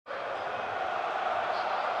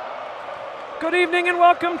Good evening and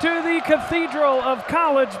welcome to the Cathedral of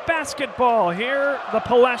College Basketball here, the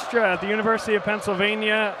Palestra at the University of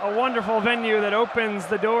Pennsylvania, a wonderful venue that opens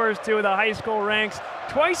the doors to the high school ranks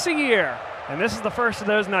twice a year. And this is the first of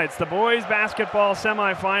those nights, the boys basketball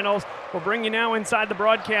semifinals. We'll bring you now inside the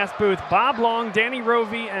broadcast booth. Bob Long, Danny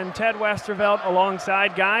Rovey, and Ted Westervelt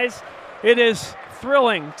alongside. Guys, it is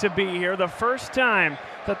thrilling to be here. The first time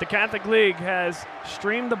that the Catholic League has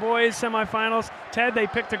streamed the boys semifinals. Ted, they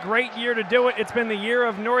picked a great year to do it. It's been the year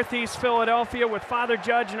of Northeast Philadelphia with Father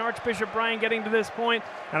Judge and Archbishop Bryan getting to this point.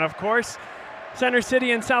 And of course, Center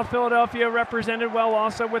City and South Philadelphia represented well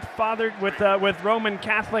also with Roman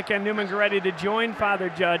Catholic and Newman Goretti to join Father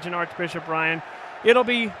Judge and Archbishop Bryan. It'll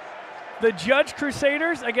be the Judge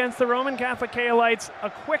Crusaders against the Roman Catholic Kaelites.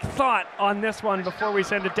 A quick thought on this one before we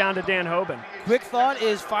send it down to Dan Hoban. Quick thought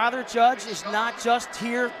is Father Judge is not just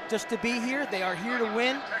here just to be here. They are here to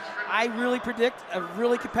win. I really predict a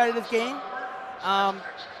really competitive game.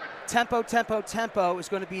 Tempo is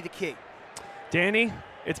going to be the key. Danny,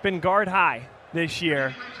 it's been guard high this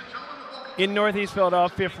year in Northeast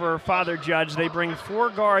Philadelphia for Father Judge. They bring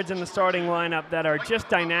 4 guards in the starting lineup that are just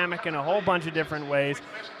dynamic in a whole bunch of different ways.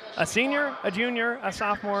 A senior, a junior, a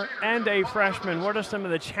sophomore, and a freshman. What are some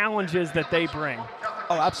of the challenges that they bring?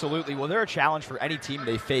 Oh, absolutely. Well, they're a challenge for any team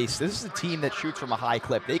they face. This is a team that shoots from a high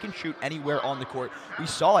clip. They can shoot anywhere on the court. We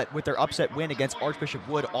saw it with their upset win against Archbishop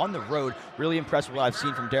Wood on the road. Really impressed with what I've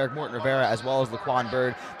seen from Derek Morton Rivera as well as Laquan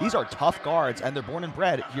Bird. These are tough guards, and they're born and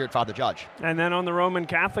bred here at Father Judge. And then on the Roman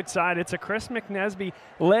Catholic side, it's a Chris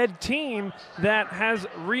McNesby-led team that has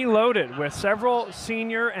reloaded with several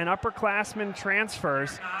senior and upperclassmen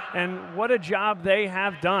transfers. And what a job they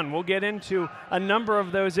have done. We'll get into a number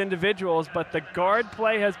of those individuals, but the guard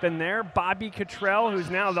play has been there. Bobby Cottrell, who's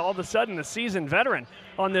now all of a sudden a seasoned veteran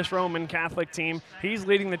on this Roman Catholic team. He's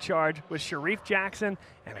leading the charge with Sharif Jackson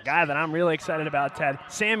and a guy that I'm really excited about, Ted,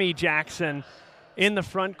 Sammy Jackson in the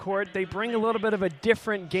front court. They bring a little bit of a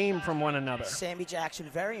different game from one another. Sammy Jackson,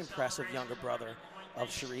 very impressive younger brother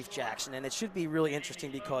of Sharif Jackson, and it should be really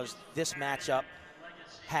interesting because this matchup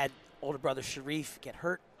had older brother Sharif get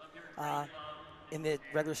hurt in the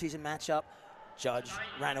regular season matchup. Judge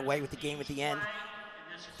ran away with the game at the end.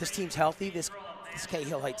 This team's healthy. This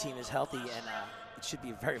Cahillite team is healthy, and it should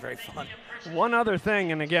be very, very fun. One other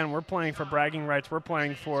thing, and again, we're playing for bragging rights. We're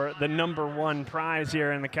playing for the #1 prize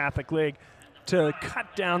here in the Catholic League to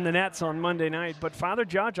cut down the nets on Monday night. But Father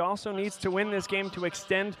Judge also needs to win this game to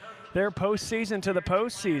extend their postseason to the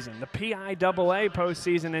postseason, the PIAA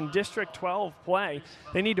postseason in District 12 play.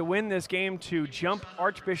 They need to win this game to jump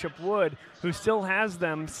Archbishop Wood, who still has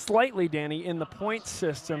them slightly, Danny, in the point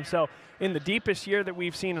system. So in the deepest year that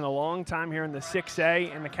we've seen in a long time here in the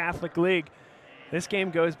 6A in the Catholic League, this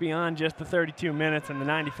game goes beyond just the 32 minutes and the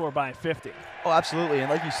 94-50. Oh, absolutely. And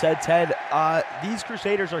like you said, Ted, these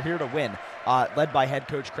Crusaders are here to win. Led by head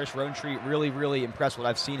coach Chris Rowntree. Really, really impressed what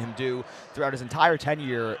I've seen him do throughout his entire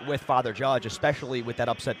tenure with Father Judge, especially with that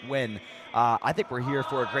upset win. I think we're here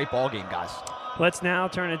for a great ball game, guys. Let's now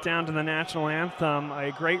turn it down to the national anthem,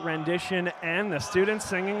 a great rendition, and the students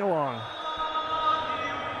singing along.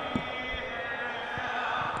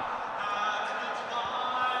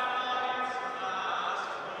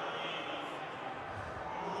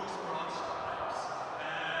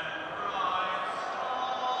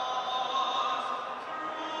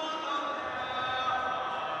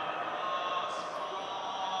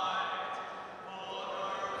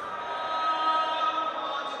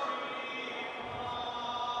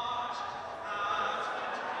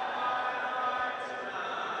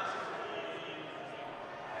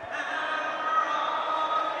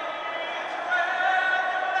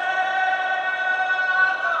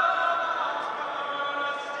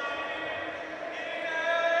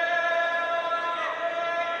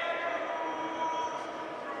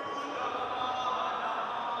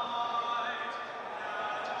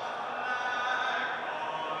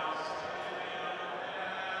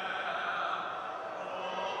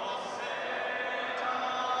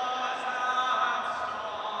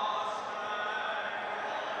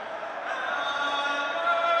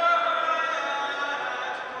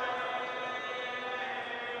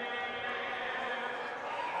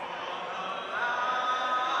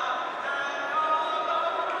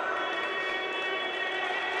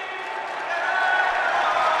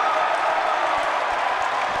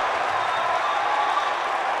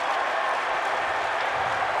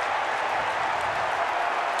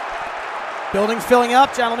 Building filling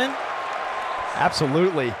up, gentlemen.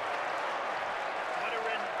 Absolutely.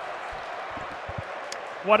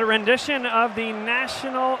 What a rendition of the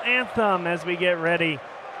national anthem as we get ready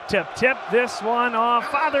tip this one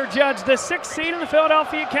off. Father Judge, the 6th seed in the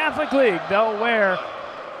Philadelphia Catholic League. They'll wear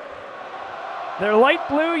their light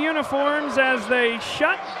blue uniforms as they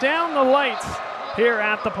shut down the lights here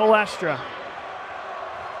at the Palestra.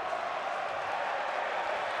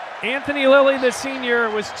 Anthony Lilly, the senior,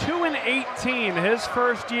 was 2-18 his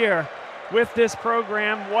first year with this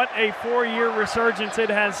program. What a 4-year resurgence it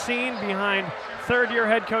has seen behind third-year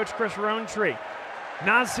head coach Chris Rowntree.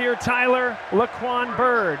 Nasir Tyler, Laquan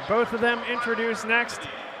Bird, both of them introduced next.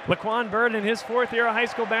 Laquan Bird in his 4th year of high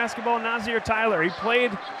school basketball. Nasir Tyler, he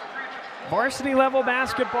played varsity level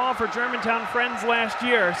basketball for Germantown Friends last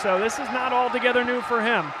year, so this is not altogether new for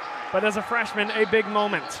him, but as a freshman, a big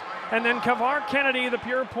moment. And then Kavar Kennedy, the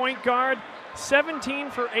pure point guard, 17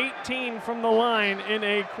 for 18 from the line in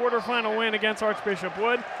a quarterfinal win against Archbishop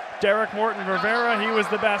Wood. Derek Morton Rivera, he was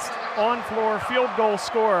the best on-floor field goal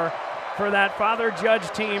scorer for that Father Judge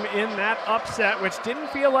team in that upset, which didn't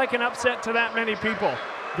feel like an upset to that many people.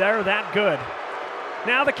 They're that good.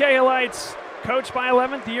 Now the Cahillites, coached by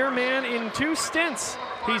 11th year man in 2 stints.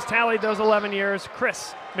 He's tallied those 11 years,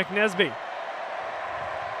 Chris McNesby.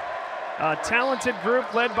 A talented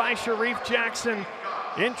group led by Sharif Jackson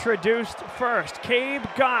introduced first. Cabe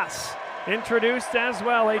Goss introduced as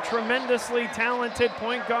well, a tremendously talented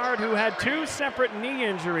point guard who had 2 separate knee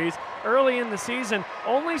injuries early in the season,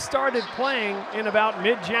 only started playing in about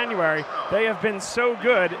mid-January. They have been so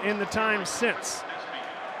good in the time since.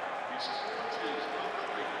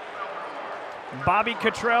 Bobby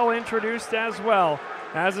Cottrell introduced as well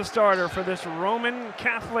as a starter for this Roman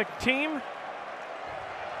Catholic team,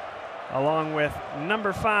 along with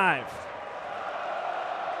number 5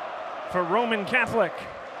 for Roman Catholic,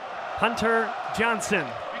 Hunter Johnson.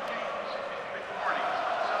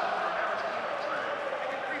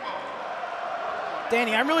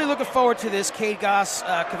 Danny, I'm really looking forward to this Cade Goss,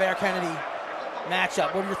 Kavar Kennedy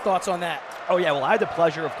matchup. What are your thoughts on that? Oh yeah, well I had the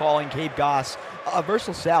pleasure of calling Cabe Goss versus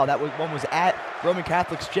LaSalle. That one was at Roman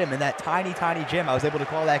Catholic's gym, in that tiny gym. I was able to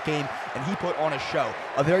call that game, and he put on a show.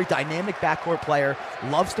 A very dynamic backcourt player,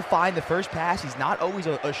 loves to find the first pass. He's not always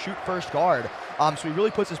a shoot-first guard, so he really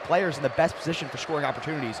puts his players in the best position for scoring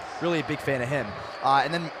opportunities. Really a big fan of him.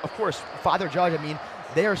 And then, of course, Father Judge, I mean,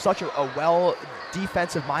 they are such a well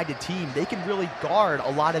defensive-minded team. They can really guard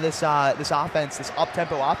a lot of this offense, this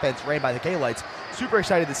up-tempo offense ran by the Cahillites. Super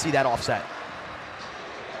excited to see that offset.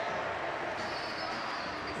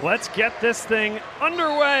 Let's get this thing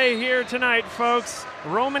underway here tonight, folks.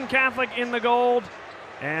 Roman Catholic in the gold,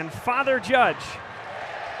 and Father Judge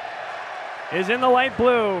is in the light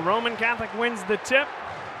blue. Roman Catholic wins the tip.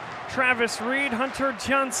 Travis Reed, Hunter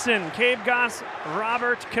Johnson, Cabe Goss,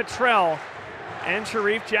 Robert Cottrell, and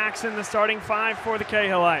Sharif Jackson, the starting 5 for the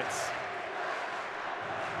Cahillites.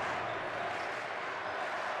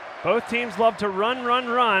 Both teams love to run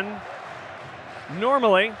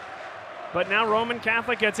normally. But now Roman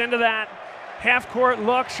Catholic gets into that half-court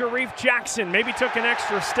look. Sharif Jackson maybe took an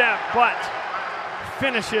extra step, but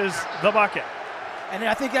finishes the bucket. And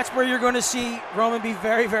I think that's where you're going to see Roman be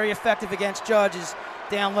very, very effective against Judges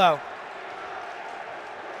down low.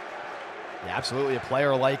 Yeah, absolutely. A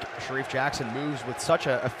player like Sharif Jackson moves with such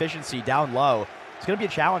a efficiency down low. It's going to be a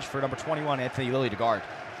challenge for number 21, Anthony Lilly, to guard.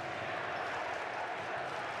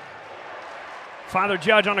 Father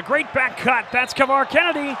Judge on a great back cut. That's Kavar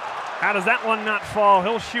Kennedy. How does that one not fall?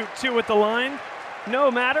 He'll shoot 2 at the line. No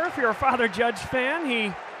matter if you're a Father Judge fan,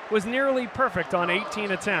 he was nearly perfect on 18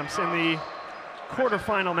 attempts in the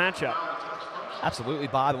quarterfinal matchup. Absolutely,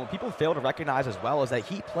 Bob. And what people fail to recognize as well is that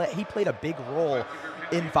he played a big role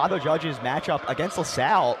in Father Judge's matchup against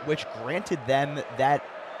LaSalle, which granted them that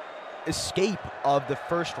escape of the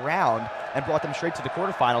first round and brought them straight to the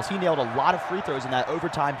quarterfinals. He nailed a lot of free throws in that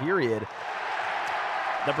overtime period.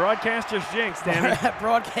 The broadcaster's jinx, Danny.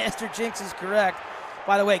 Broadcaster jinx is correct.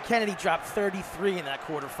 By the way, Kennedy dropped 33 in that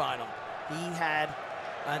quarterfinal. He had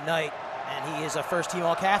a night, and he is a first-team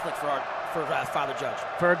All-Catholic for Father Judge.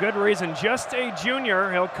 For a good reason. Just a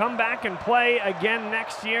junior. He'll come back and play again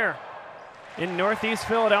next year in Northeast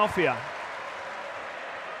Philadelphia.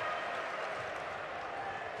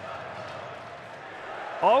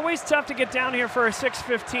 Always tough to get down here for a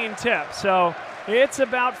 6:15 tip, so it's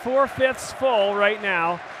about 4/5 full right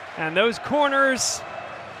now, and those corners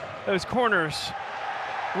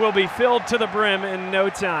will be filled to the brim in no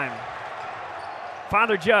time.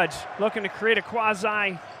 Father Judge looking to create a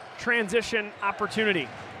quasi-transition opportunity.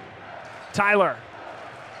 Tyler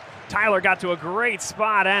got to a great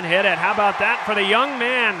spot and hit it. How about that for the young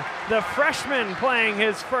man, the freshman playing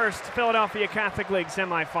his first Philadelphia Catholic League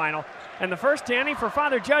semifinal. and the first Danny for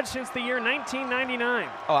Father Judge since the year 1999.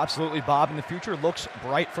 Oh, absolutely, Bob. And the future looks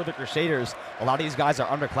bright for the Crusaders. A lot of these guys are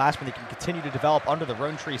underclassmen. They can continue to develop under the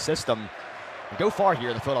Rowntree system and go far here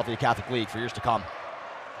in the Philadelphia Catholic League for years to come.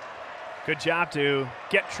 Good job to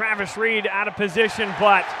get Travis Reed out of position,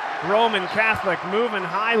 but Roman Catholic moving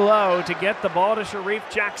high-low to get the ball to Sharif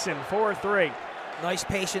Jackson, 4-3. Nice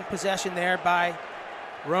patient possession there by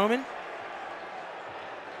Roman.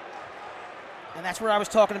 And that's where I was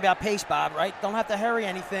talking about pace, Bob, right? Don't have to hurry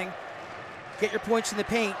anything. Get your points in the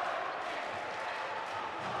paint.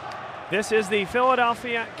 This is the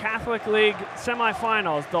Philadelphia Catholic League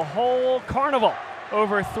semifinals, the whole carnival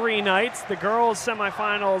over 3 nights. The girls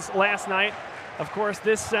semifinals last night. Of course,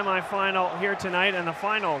 this semifinal here tonight, and the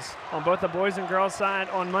finals on both the boys and girls side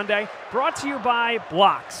on Monday. Brought to you by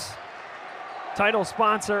Blocks, title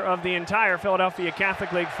sponsor of the entire Philadelphia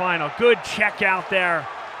Catholic League final. Good check out there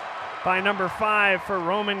by number 5 for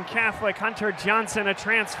Roman Catholic, Hunter Johnson, a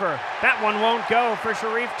transfer. That one won't go for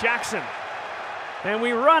Sharif Jackson. And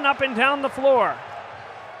we run up and down the floor.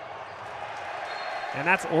 And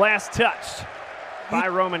that's last touched by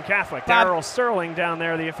Roman Catholic. Darryl Sterling down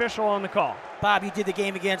there, the official on the call. Bob, you did the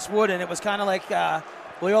game against Wood, and it was kind of like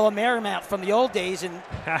Loyola Marymount from the old days, and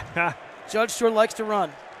Judge sure likes to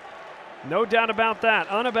run. No doubt about that,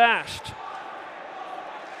 unabashed.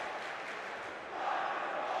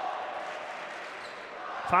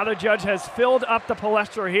 Father Judge has filled up the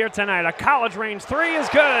palestra here tonight. A college range 3 is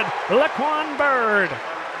good. Laquan Bird,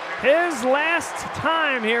 his last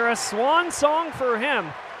time here, a swan song for him,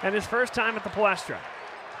 and his first time at the palestra.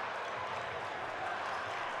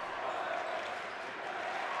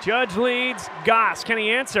 Judge leads. Goss, can he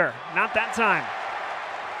answer? Not that time.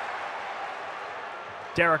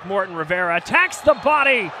 Derek Morton Rivera attacks the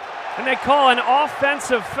body, and they call an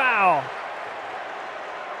offensive foul.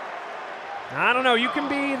 I don't know, you can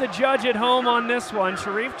be the judge at home on this one.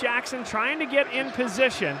 Sharif Jackson trying to get in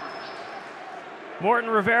position. Morton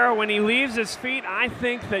Rivera, when he leaves his feet, I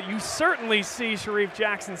think that you certainly see Sharif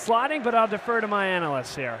Jackson sliding, but I'll defer to my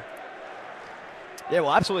analysts here. Yeah,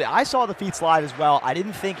 well, absolutely. I saw the feet slide as well. I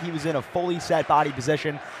didn't think he was in a fully set body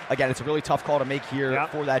position. Again, it's a really tough call to make here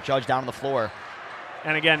for that judge down on the floor.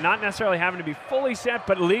 And again, not necessarily having to be fully set,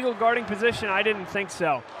 but legal guarding position, I didn't think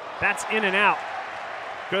so. That's in and out.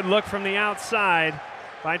 Good look from the outside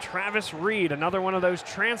by Travis Reed, another one of those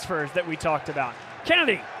transfers that we talked about.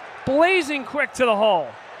 Kennedy, blazing quick to the hole.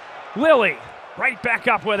 Lilly, right back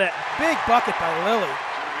up with it. Big bucket by Lilly.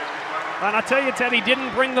 And I'll tell you, Ted, he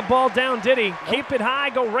didn't bring the ball down, did he? Nope. Keep it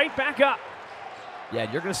high, go right back up. Yeah,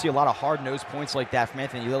 you're going to see a lot of hard-nosed points like that from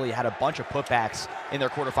Anthony Lilly. Had a bunch of putbacks in their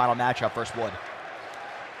quarterfinal matchup versus Wood.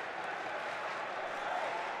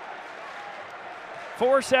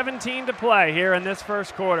 4:17 to play here in this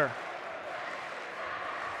first quarter.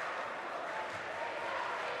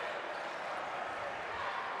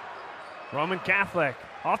 Roman Catholic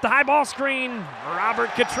off the high ball screen. Robert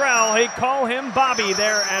Cottrell, they call him Bobby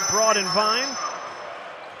there at Broad and Vine.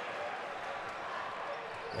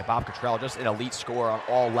 Yeah, Bob Cottrell, just an elite scorer on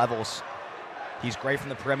all levels. He's great from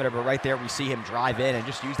the perimeter, but right there we see him drive in and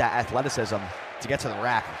just use that athleticism to get to the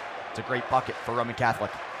rack. It's a great bucket for Roman Catholic.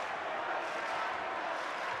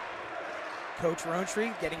 Coach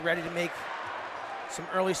Rowntree getting ready to make some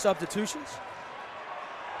early substitutions.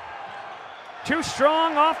 Too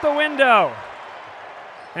strong off the window.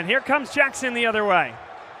 And here comes Jackson the other way.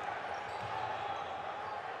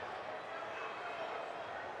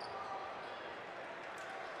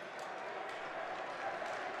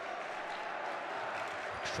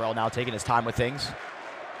 Cottrell now taking his time with things.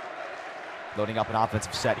 Loading up an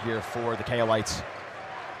offensive set here for the Kaolites.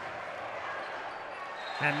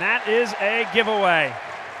 And that is a giveaway.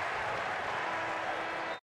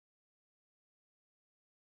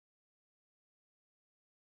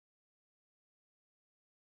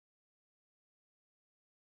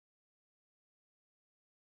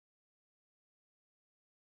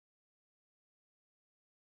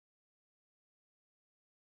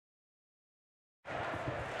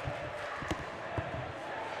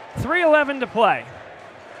 .3:11 to play.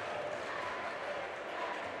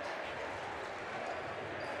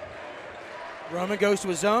 Roman goes to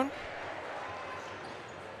his zone.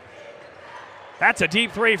 That's a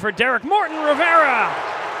deep three for Derek Morton Rivera.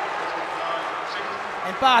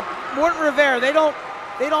 And Bob, Morton Rivera, they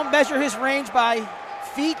don't measure his range by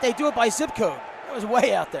feet, they do it by zip code. It was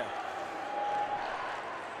way out there.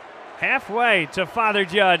 Halfway to Father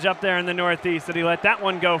Judge up there in the Northeast that he let that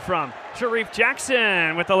one go from. Sharif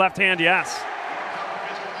Jackson with the left hand, yes.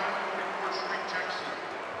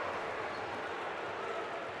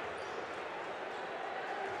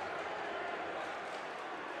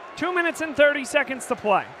 2 minutes and 30 seconds to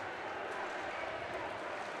play.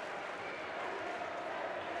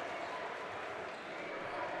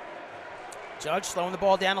 Judge slowing the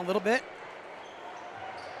ball down a little bit.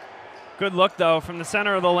 Good look, though, from the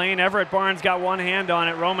center of the lane. Everett Barnes got one hand on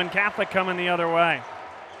it. Roman Catholic coming the other way.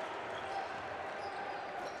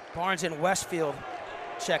 Barnes and Westfield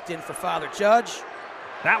checked in for Father Judge.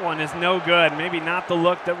 That one is no good. Maybe not the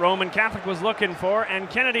look that Roman Catholic was looking for. And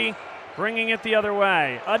Kennedy bringing it the other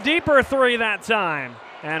way. A deeper three that time.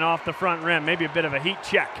 And off the front rim. Maybe a bit of a heat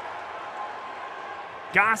check.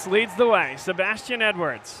 Goss leads the way. Sebastian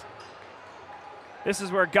Edwards. This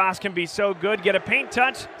is where Goss can be so good. Get a paint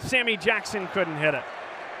touch. Sammy Jackson couldn't hit it.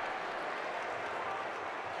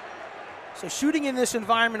 So shooting in this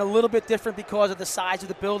environment a little bit different because of the size of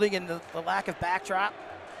the building and the lack of backdrop.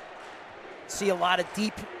 See a lot of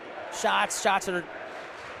deep shots that are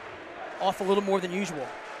off a little more than usual.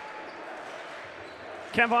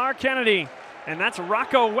 Kevar Kennedy, and that's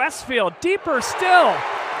Rocco Westfield. Deeper still,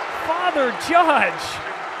 Father Judge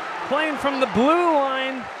playing from the blue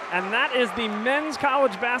line, and that is the men's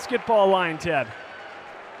college basketball line, Ted.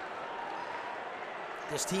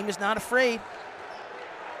 This team is not afraid.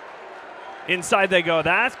 Inside they go.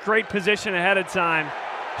 That's great position ahead of time.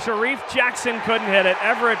 Sharif Jackson couldn't hit it.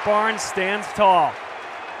 Everett Barnes stands tall.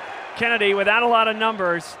 Kennedy without a lot of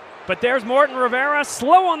numbers, but there's Morton Rivera,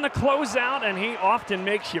 slow on the closeout, and he often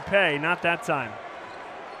makes you pay. Not that time.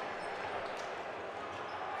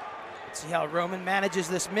 Let's see how Roman manages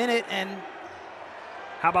this minute, and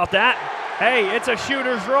how about that? Hey, it's a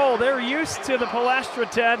shooter's roll. They're used to the Palestra,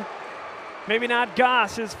 Ted. Maybe not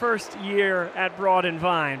Goss his first year at Broad and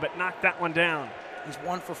Vine, but knocked that one down. He's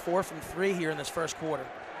 1 for 4 from 3 here in this first quarter.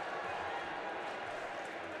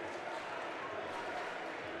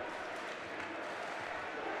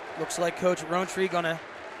 Looks like Coach Rowntree gonna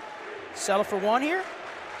settle for one here.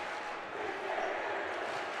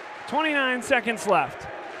 29 seconds left.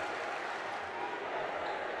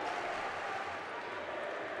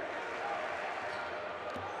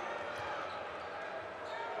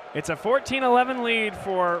 It's a 14-11 lead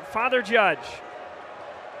for Father Judge.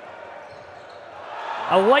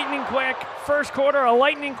 A lightning quick first quarter, a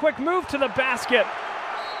lightning quick move to the basket.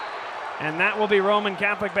 And that will be Roman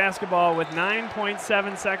Catholic basketball with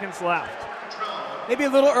 9.7 seconds left. Maybe a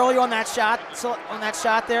little early on that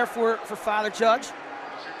shot there for Father Judge.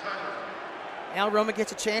 Now Roman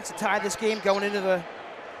gets a chance to tie this game going into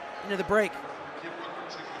the break.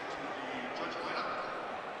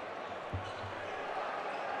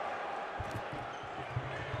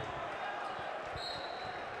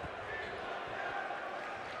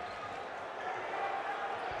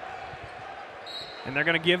 And they're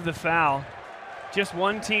going to give the foul. Just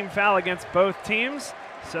one team foul against both teams.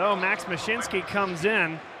 So Max Mashinsky comes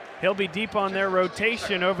in. He'll be deep on their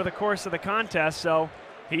rotation over the course of the contest. So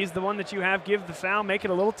he's the one that you have give the foul, make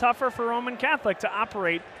it a little tougher for Roman Catholic to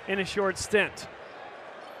operate in a short stint.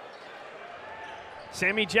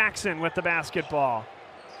 Sammy Jackson with the basketball.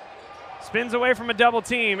 Spins away from a double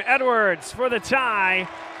team. Edwards for the tie.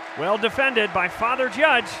 Well defended by Father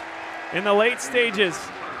Judge in the late stages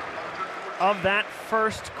of that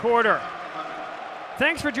first quarter.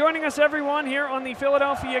 Thanks for joining us, everyone, here on the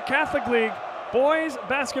Philadelphia Catholic League Boys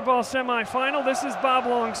Basketball Semifinal. This is Bob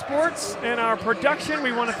Long Sports and our production.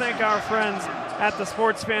 We want to thank our friends at the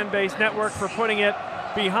Sports Fan Base Network for putting it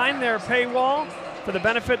behind their paywall for the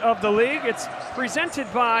benefit of the league. It's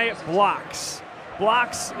presented by Blocks.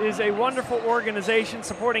 Blocks is a wonderful organization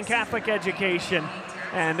supporting Catholic education,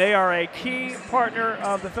 and they are a key partner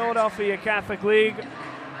of the Philadelphia Catholic League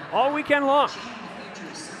all weekend long.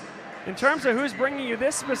 In terms of who's bringing you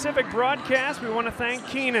this specific broadcast, we want to thank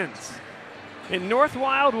Keenan's in North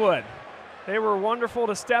Wildwood. They were wonderful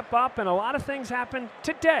to step up, and a lot of things happened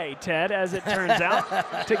today, Ted, as it turns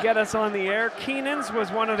out, to get us on the air. Keenan's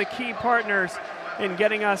was one of the key partners in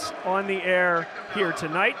getting us on the air here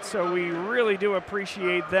tonight, so we really do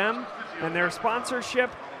appreciate them and their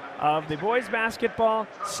sponsorship of the boys basketball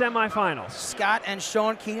semifinals. Scott and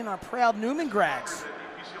Sean Keenan are proud Newman grads,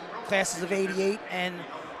 classes of 88 and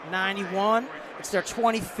 91. It's their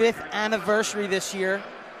 25th anniversary this year,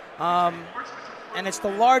 and it's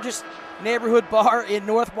the largest neighborhood bar in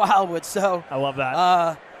North Wildwood. So I love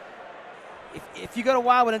that. If you go to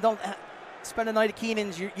Wildwood and don't spend a night at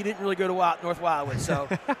Keenan's, you didn't really go to North Wildwood. So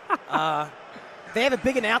they have a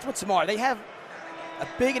big announcement tomorrow. They have a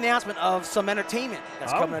big announcement of some entertainment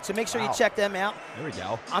that's coming up. So make sure you check them out. There we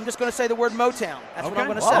go. I'm just going to say the word Motown. That's what I'm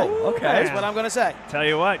going to Whoa, say. okay. That's what I'm going to say. Tell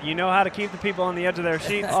you what, you know how to keep the people on the edge of their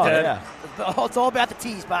seats. Oh, Ted. yeah. It's all about the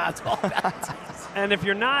tees, Bob. It's all about the tees. And if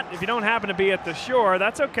you don't happen to be at the shore,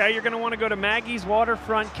 that's okay. You're going to want to go to Maggie's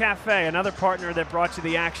Waterfront Cafe, another partner that brought you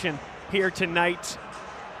the action here tonight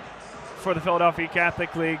for the Philadelphia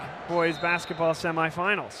Catholic League boys basketball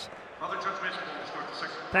semifinals.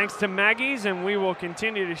 Thanks to Maggie's, and we will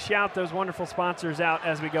continue to shout those wonderful sponsors out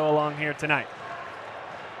as we go along here tonight.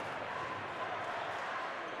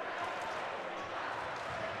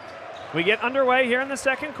 We get underway here in the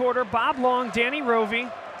second quarter. Bob Long, Danny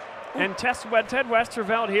Rovey, and Ted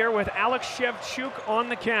Westerveld here with Alex Shevchuk on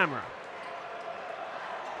the camera.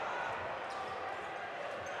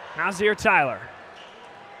 Nazir Tyler.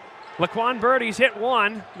 Laquan Birdie's hit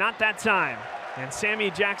one, not that time. And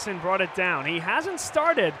Sammy Jackson brought it down. He hasn't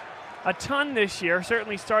started a ton this year,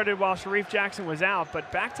 certainly started while Sharif Jackson was out, but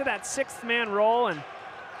back to that sixth man role. And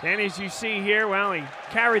Danny, as you see here, well, he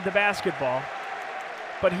carried the basketball.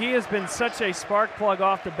 But he has been such a spark plug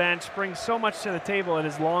off the bench, brings so much to the table in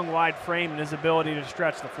his long, wide frame and his ability to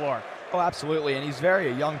stretch the floor. Oh, absolutely, and he's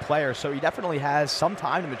a young player, so he definitely has some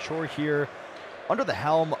time to mature here under the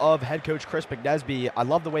helm of head coach Chris McNesby. I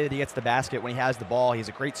love the way that he gets the basket when he has the ball. He has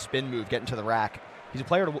a great spin move getting to the rack. He's a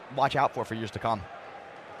player to watch out for years to come.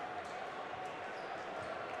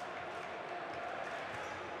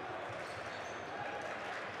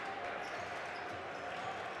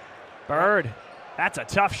 Bird. That's a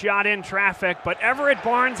tough shot in traffic, but Everett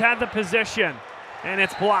Barnes had the position, and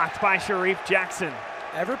it's blocked by Sharif Jackson.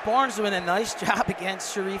 Everett Barnes doing a nice job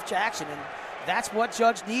against Sharif Jackson, and that's what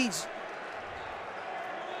Judge needs.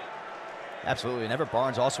 Absolutely, and Everett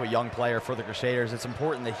Barnes also a young player for the Crusaders. It's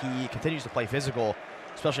important that he continues to play physical,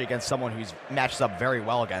 especially against someone who's matches up very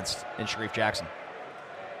well against in Sharif Jackson.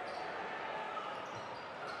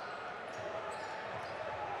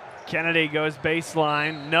 Kennedy goes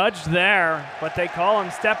baseline, nudged there, but they call him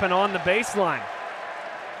stepping on the baseline.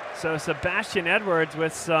 So Sebastian Edwards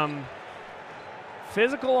with some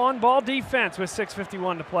physical on-ball defense with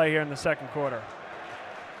 6:51 to play here in the second quarter.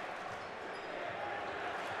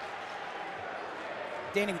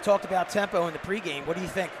 Danny, we talked about tempo in the pregame. What do you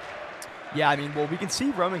think? Yeah, I mean, well, we can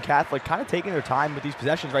see Roman Catholic kind of taking their time with these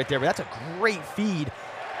possessions right there, but that's a great feed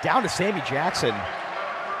down to Sammy Jackson.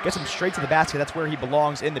 Gets him straight to the basket. That's where he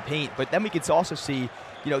belongs in the paint. But then we can also see,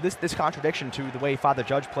 this contradiction to the way Father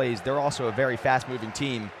Judge plays. They're also a very fast-moving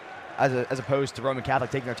team, as opposed to Roman Catholic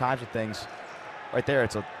taking their times with things. Right there,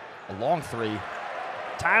 it's a long three.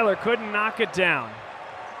 Tyler couldn't knock it down.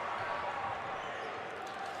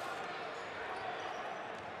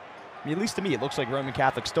 I mean, at least to me, it looks like Roman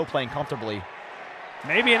Catholic still playing comfortably.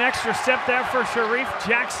 Maybe an extra step there for Sharif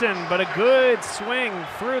Jackson, but a good swing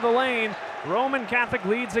through the lane. Roman Catholic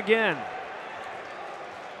leads again.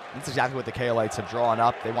 That's exactly what the Kaolites have drawn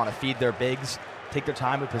up. They want to feed their bigs, take their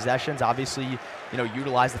time with possessions. Obviously,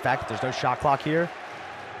 utilize the fact that there's no shot clock here.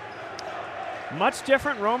 Much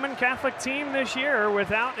different Roman Catholic team this year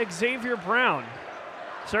without Xavier Brown.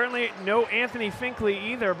 Certainly no Anthony Finkley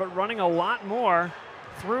either, but running a lot more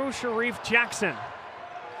through Sharif Jackson.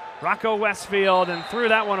 Rocco Westfield and threw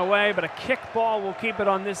that one away, but a kick ball will keep it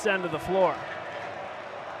on this end of the floor.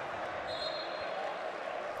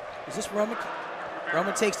 Is this Roman?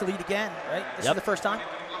 Roman takes the lead again, right? This is the first time?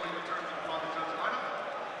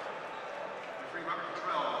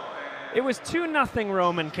 It was 2-0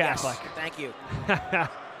 Roman Catholic. Yes, thank you.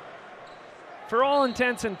 For all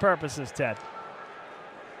intents and purposes, Ted.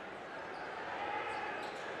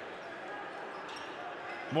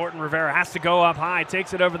 Morton Rivera has to go up high,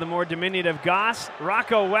 takes it over the more diminutive Goss.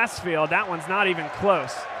 Rocco Westfield, that one's not even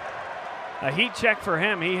close. A heat check for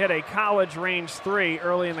him. He hit a college range three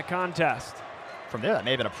early in the contest. From there, that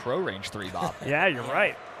may have been a pro range three, Bob. Yeah, you're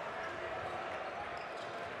right.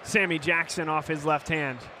 Sammy Jackson off his left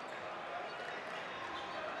hand.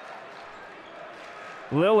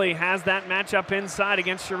 Lilly has that matchup inside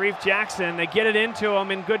against Sharif Jackson. They get it into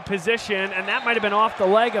him in good position, and that might have been off the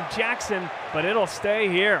leg of Jackson, but it'll stay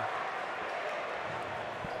here.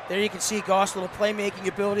 There you can see Goss' little playmaking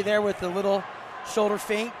ability there with the little shoulder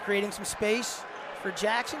feint, creating some space for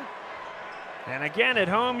Jackson. And again, at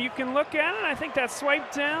home, you can look at it. I think that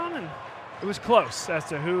swiped down, and it was close as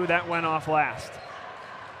to who that went off last.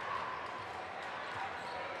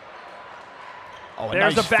 Oh,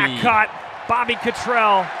 there's nice a back feed. cut. Bobby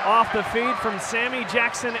Cottrell off the feed from Sammy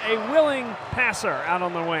Jackson, a willing passer out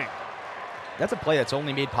on the wing. That's a play that's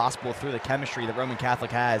only made possible through the chemistry that Roman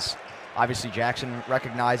Catholic has. Obviously, Jackson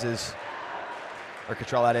recognizes, or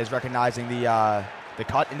Cottrell that is, recognizing the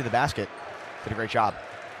cut into the basket. Did a great job.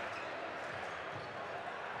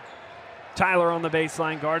 Tyler on the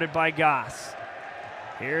baseline, guarded by Goss.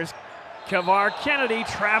 Here's Kavar Kennedy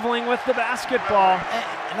traveling with the basketball.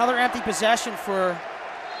 Another empty possession for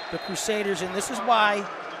the Crusaders, and this is why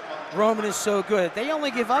Roman is so good. They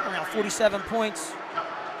only give up around 47 points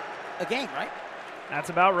a game, right? That's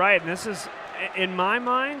about right. And this is, in my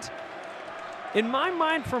mind,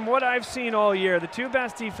 from what I've seen all year, the two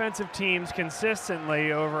best defensive teams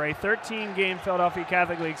consistently over a 13-game Philadelphia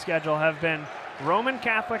Catholic League schedule have been Roman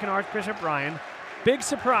Catholic and Archbishop Bryan. Big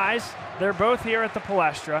surprise, they're both here at the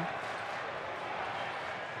Palestra.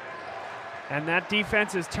 And that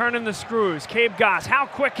defense is turning the screws. Cabe Goss, how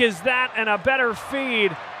quick is that? And a better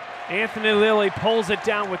feed. Anthony Lilly pulls it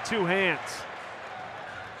down with two hands.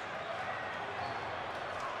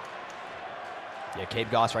 Yeah,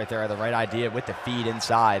 Cabe Goss right there, the right idea with the feed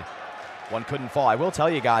inside. One couldn't fall. I will tell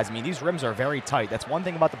you guys, I mean, these rims are very tight. That's one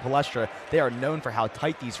thing about the Palestra. They are known for how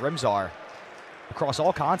tight these rims are across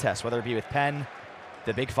all contests, whether it be with Penn,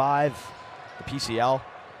 the Big Five, the PCL.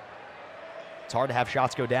 It's hard to have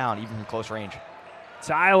shots go down, even from close range.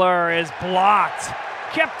 Tyler is blocked.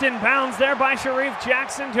 Kept in bounds there by Sharif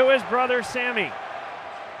Jackson to his brother Sammy.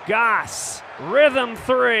 Goss, rhythm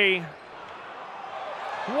three.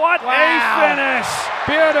 What a finish!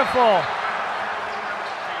 Beautiful.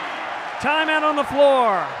 Timeout on the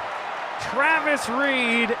floor. Travis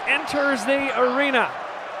Reed enters the arena.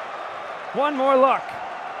 One more look.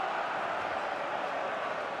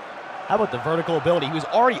 How about the vertical ability? He was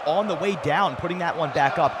already on the way down, putting that one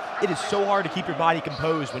back up. It is so hard to keep your body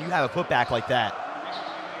composed when you have a putback like that.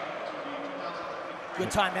 Good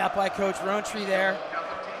timeout by Coach Rowntree there.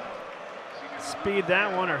 Speed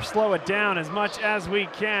that one or slow it down as much as we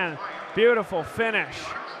can. Beautiful finish.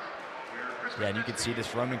 Yeah, and you can see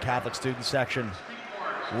this Roman Catholic student section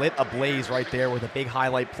lit ablaze right there with a big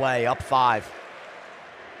highlight play, up 5.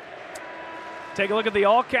 Take a look at the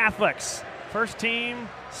All Catholics. First team,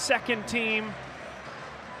 second team.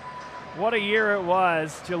 What a year it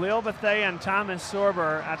was. Jaleel Bethea and Thomas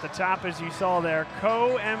Sorber at the top, as you saw there,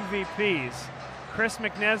 co-MVPs. Chris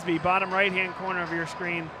McNesby, bottom right-hand corner of your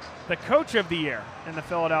screen, the coach of the year in the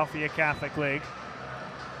Philadelphia Catholic League.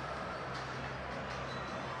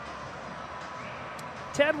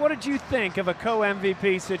 Ted, what did you think of a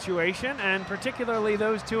co-MVP situation, and particularly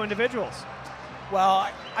those two individuals? Well,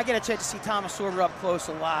 I get a chance to see Thomas Sorber up close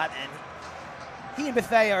a lot, and he and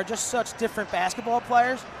Bethea are just such different basketball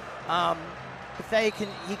players. Bethea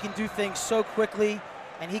can do things so quickly,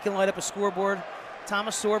 and he can light up a scoreboard.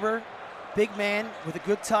 Thomas Sorber, big man with a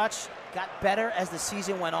good touch, got better as the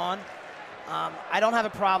season went on. I don't have a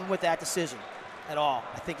problem with that decision at all.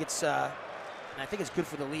 I think it's good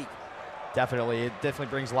for the league. Definitely. It definitely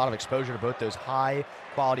brings a lot of exposure to both those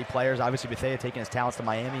high-quality players. Obviously, Bethea taking his talents to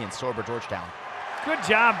Miami and Sorber, Georgetown. Good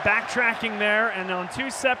job backtracking there, and on two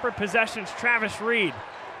separate possessions, Travis Reed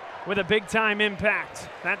with a big-time impact.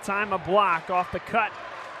 That time a block off the cut.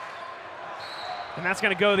 And that's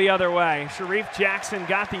going to go the other way. Sharif Jackson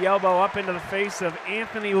got the elbow up into the face of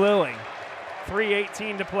Anthony Lilly.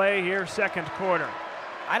 3:18 to play here, second quarter.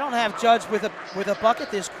 I don't have Judge with a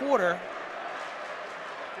bucket this quarter.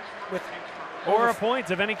 Or a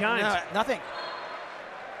point of any kind. No, nothing.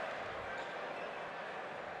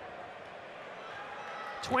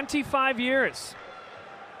 "25 years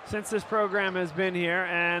since this program has been here,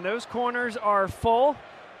 and those corners are full.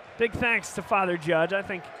 Big thanks to Father Judge. I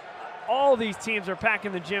think all these teams are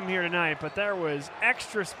packing the gym here tonight, but there was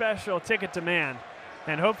extra special ticket demand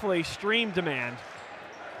and hopefully stream demand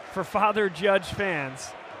for Father Judge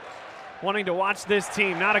fans wanting to watch this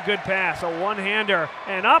team. Not a good pass, a one-hander,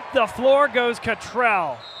 and up the floor goes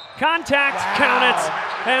Cottrell. Contact, count it,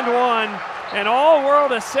 and one. An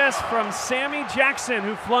all-world assist from Sammy Jackson,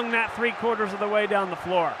 who flung that 3/4 of the way down the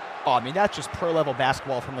floor. Oh, I mean, that's just pro-level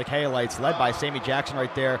basketball from the Kaolites, led by Sammy Jackson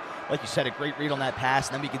right there. Like you said, a great read on that pass,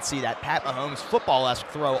 and then we can see that Pat Mahomes football-esque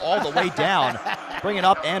throw all the way down, bring it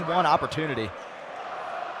up and one opportunity.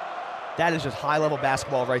 That is just high-level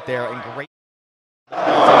basketball right there, and great.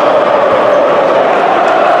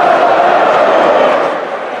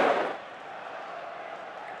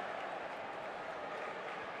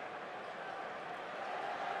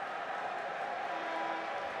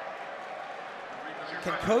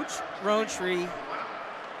 Can Coach Rowntree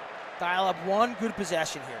dial up one good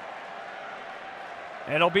possession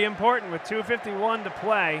here? It'll be important with 2:51 to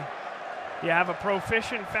play. You have a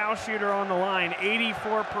proficient foul shooter on the line,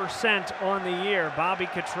 84% on the year, Bobby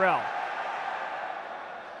Cottrell.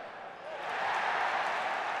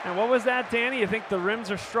 And what was that, Danny? You think the rims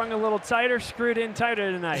are strung a little tighter, screwed in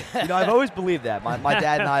tighter tonight? You know, I've always believed that. My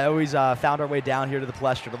dad and I always found our way down here to the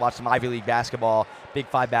Palestra to watch some Ivy League basketball, Big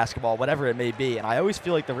Five basketball, whatever it may be. And I always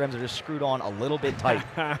feel like the rims are just screwed on a little bit tight.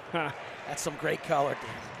 That's some great color, Dan.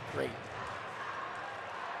 Great.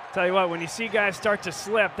 Tell you what, when you see guys start to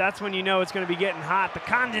slip, that's when you know it's going to be getting hot. The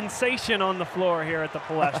condensation on the floor here at the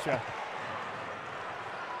Palestra.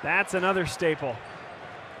 That's another staple.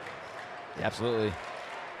 Yeah, absolutely.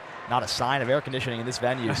 Not a sign of air conditioning in this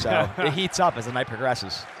venue, so it heats up as the night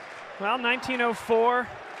progresses. Well, 1904,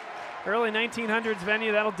 early 1900s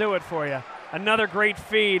venue, that'll do it for you. Another great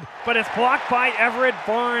feed, but it's blocked by Everett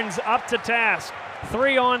Barnes, up to task.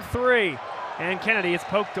 3-on-3, and Kennedy is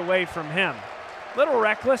poked away from him. Little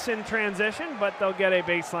reckless in transition, but they'll get a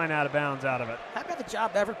baseline out of bounds out of it. How about the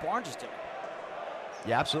job Everett Barnes is doing?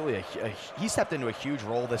 Yeah, absolutely. He stepped into a huge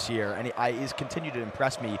role this year, and he's continued to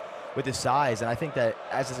impress me with his size, and I think that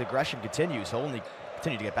as his aggression continues, he'll only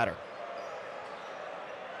continue to get better.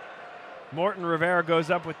 Morton Rivera goes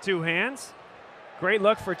up with two hands. Great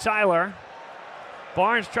look for Tyler.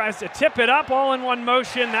 Barnes tries to tip it up all in one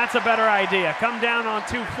motion. That's a better idea. Come down on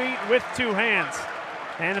 2 feet with two hands.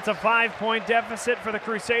 And it's a 5-point deficit for the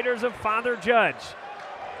Crusaders of Father Judge.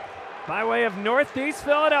 By way of Northeast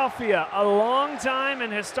Philadelphia, a long time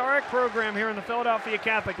and historic program here in the Philadelphia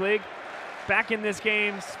Catholic League. Back in this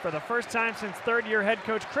game for the first time since third-year head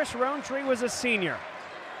coach Chris Rowntree was a senior,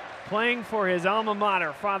 playing for his alma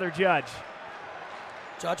mater, Father Judge.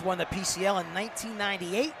 Judge won the PCL in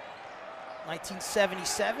 1998,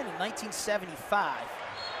 1977, and 1975.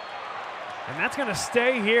 And that's going to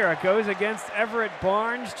stay here. It goes against Everett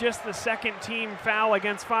Barnes, just the second team foul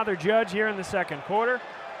against Father Judge here in the second quarter.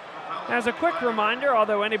 As a quick reminder,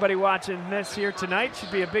 although anybody watching this here tonight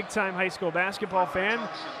should be a big-time high school basketball fan,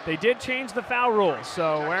 they did change the foul rules.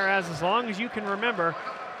 So whereas as long as you can remember,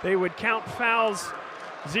 they would count fouls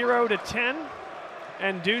 0 to 10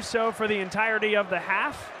 and do so for the entirety of the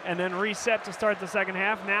half and then reset to start the second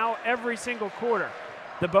half. Now every single quarter,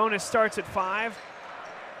 the bonus starts at 5.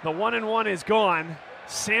 The 1-and-1 is gone.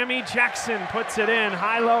 Sammy Jackson puts it in.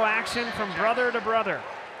 High-low action from brother to brother.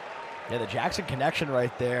 Yeah, the Jackson connection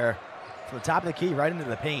right there from the top of the key right into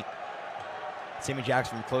the paint. Sammy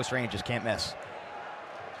Jackson from close range just can't miss.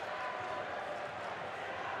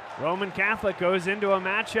 Roman Catholic goes into a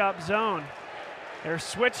matchup zone. They're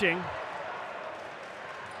switching.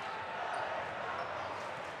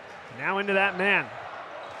 Now into that man.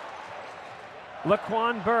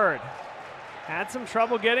 Laquan Bird had some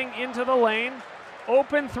trouble getting into the lane.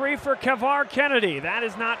 Open three for Kavar Kennedy. That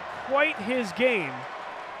is not quite his game.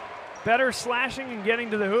 Better slashing and getting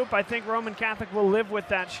to the hoop. I think Roman Catholic will live with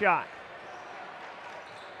that shot.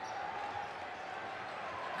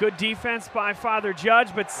 Good defense by Father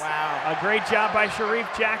Judge, but wow, a great job by Sharif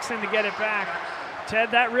Jackson to get it back.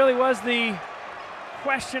 Ted, that really was the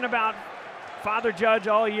question about Father Judge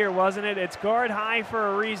all year, wasn't it? It's guard high for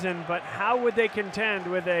a reason, but how would they contend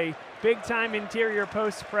with a big-time interior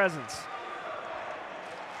post presence?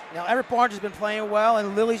 Now, Everett Barnes has been playing well,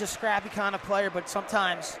 and Lily's a scrappy kind of player, but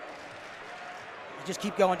sometimes you just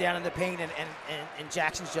keep going down in the paint, and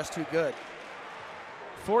Jackson's just too good.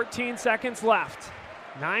 14 seconds left.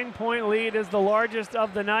 9-point lead is the largest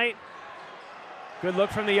of the night. Good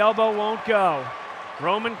look from the elbow, won't go.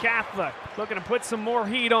 Roman Catholic looking to put some more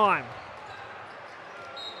heat on.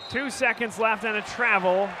 2 seconds left and a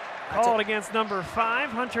travel called against number 5,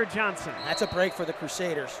 Hunter Johnson. That's a break for the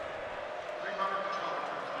Crusaders.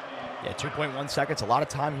 Yeah, 2.1 seconds, a lot of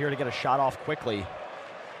time here to get a shot off quickly.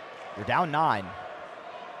 You're down 9.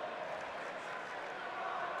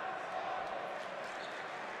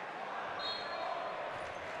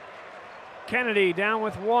 Kennedy down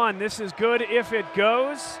with 1. This is good if it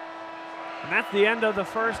goes. And that's the end of the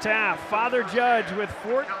first half. Father Judge with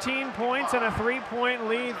 14 points and a 3-point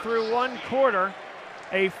lead through one quarter.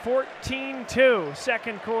 A 14-2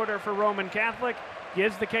 second quarter for Roman Catholic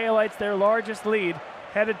gives the Kaolites their largest lead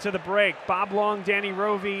headed to the break. Bob Long, Danny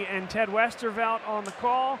Rovey, and Ted Westervelt on the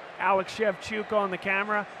call. Alex Shevchuk on the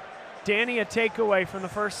camera. Danny, a takeaway from the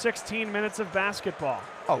first 16 minutes of basketball.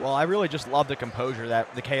 Oh, well, I really just love the composure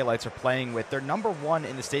that the Kaolites are playing with. They're number 1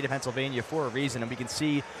 in the state of Pennsylvania for a reason, and we can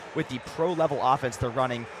see with the pro-level offense they're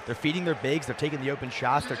running, they're feeding their bigs, they're taking the open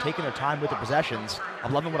shots, they're taking their time with the possessions.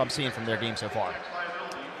 I'm loving what I'm seeing from their game so far.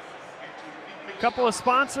 A couple of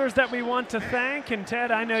sponsors that we want to thank, and Ted,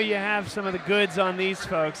 I know you have some of the goods on these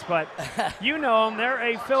folks, but you know them. They're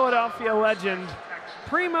a Philadelphia legend.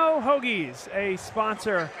 Primo Hoagies, a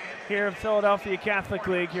sponsor here at Philadelphia Catholic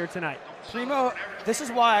League here tonight. Primo, this is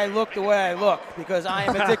why I look the way I look, because I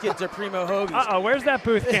am addicted to Primo Hoagies. Uh-oh, where's that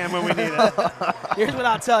booth cam when we need it? Here's what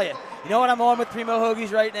I'll tell you. You know what I'm on with Primo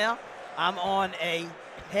Hoagies right now? I'm on a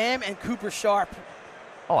ham and Cooper Sharp.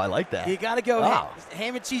 Oh, I like that. You got to go Wow.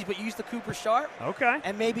 ham and cheese, but use the Cooper Sharp. Okay.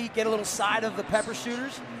 And maybe get a little side of the pepper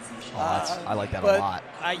shooters. I like that a but lot.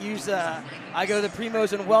 I go to the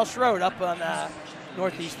Primos in Welsh Road up on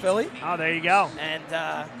Northeast Philly. Oh, there you go. And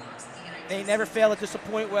they never fail to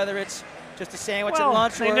disappoint, whether it's just a sandwich Well, at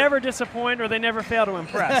lunch they or never disappoint or they never fail to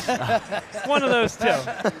impress. One of those two.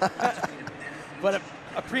 But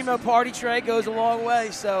a Primo party tray goes a long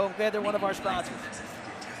way, so I'm glad they're one of our sponsors.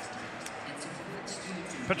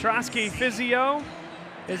 Petrosky Physio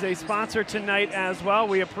is a sponsor tonight as well.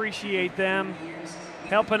 We appreciate them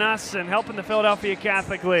helping us and helping the Philadelphia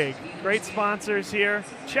Catholic League. Great sponsors here.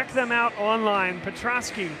 Check them out online,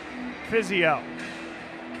 Petrosky Physio.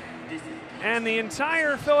 And the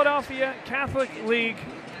entire Philadelphia Catholic League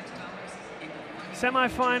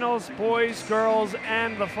semifinals, boys, girls,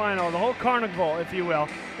 and the final, the whole carnival, if you will,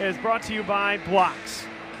 is brought to you by Blocks,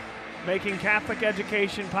 making Catholic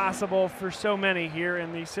education possible for so many here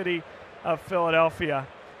in the city of Philadelphia.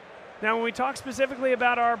 Now, when we talk specifically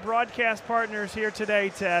about our broadcast partners here today,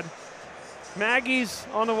 Ted, Maggie's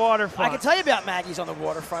on the waterfront. I can tell you about Maggie's on the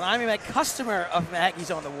waterfront. I'm a customer of Maggie's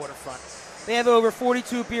on the waterfront. They have over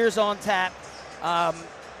 42 beers on tap. Or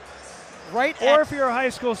if you're a high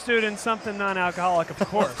school student, something non-alcoholic, of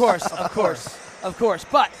course. Of course.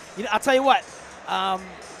 But I'll tell you what,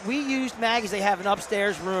 we used Maggie's. They have an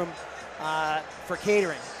upstairs room for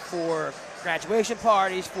catering, for graduation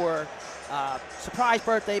parties, for surprise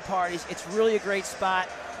birthday parties. It's really a great spot.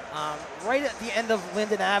 Right at the end of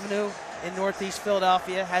Linden Avenue in Northeast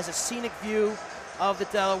Philadelphia, has a scenic view of the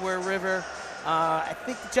Delaware River. I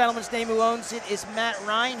think the gentleman's name who owns it is Matt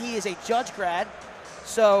Ryan. He is a Judge grad.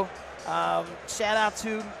 So shout out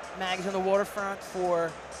to Maggie's on the Waterfront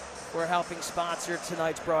for helping sponsor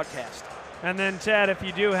tonight's broadcast. And then, Ted, if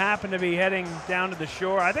you do happen to be heading down to the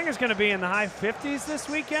shore, I think it's going to be in the high 50s this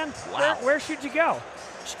weekend. Wow. Where should you go?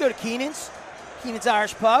 You should go to Keenan's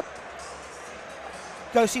Irish Pub.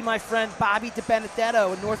 Go see my friend Bobby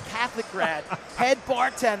DiBenedetto, a North Catholic grad, head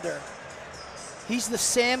bartender. He's the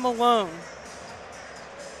Sam Malone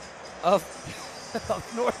of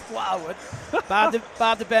North Wildwood. Bob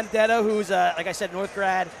DiBenedetto, who's, like I said, North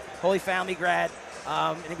grad, Holy Family grad,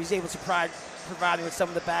 and he was able to provide me with some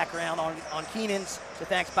of the background on Keenan's. So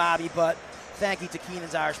thanks, Bobby, but thank you to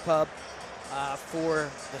Keenan's Irish Pub for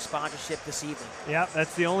the sponsorship this evening. Yep,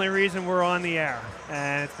 that's the only reason we're on the air,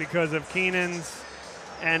 and it's because of Keenan's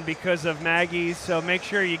and because of Maggie's, so make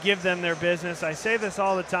sure you give them their business. I say this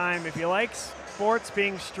all the time. If you like sports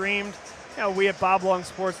being streamed, we at Bob Long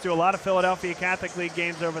Sports do a lot of Philadelphia Catholic League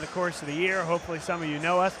games over the course of the year. Hopefully some of you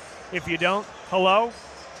know us. If you don't, hello,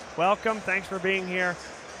 welcome, thanks for being here.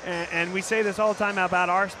 And we say this all the time about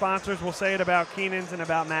our sponsors. We'll say it about Keenan's and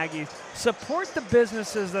about Maggie's. Support the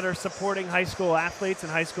businesses that are supporting high school athletes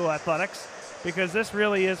and high school athletics, because this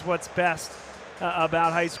really is what's best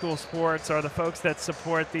about high school sports, are the folks that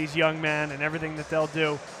support these young men and everything that they'll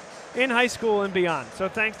do in high school and beyond. So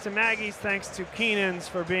thanks to Maggie's, thanks to Keenan's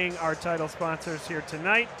for being our title sponsors here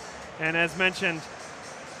tonight. And as mentioned,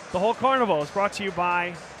 the whole carnival is brought to you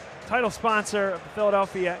by title sponsor of the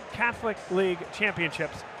Philadelphia Catholic League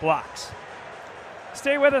Championships, Blocks.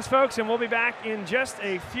 Stay with us, folks, and we'll be back in just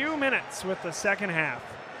a few minutes with the second half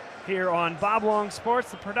here on Bob Long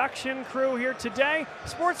Sports. The production crew here today.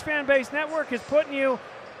 Sports Fan Base Network is putting you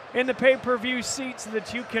in the pay-per-view seat so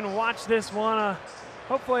that you can watch this one,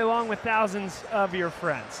 hopefully along with thousands of your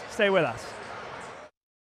friends. Stay with us.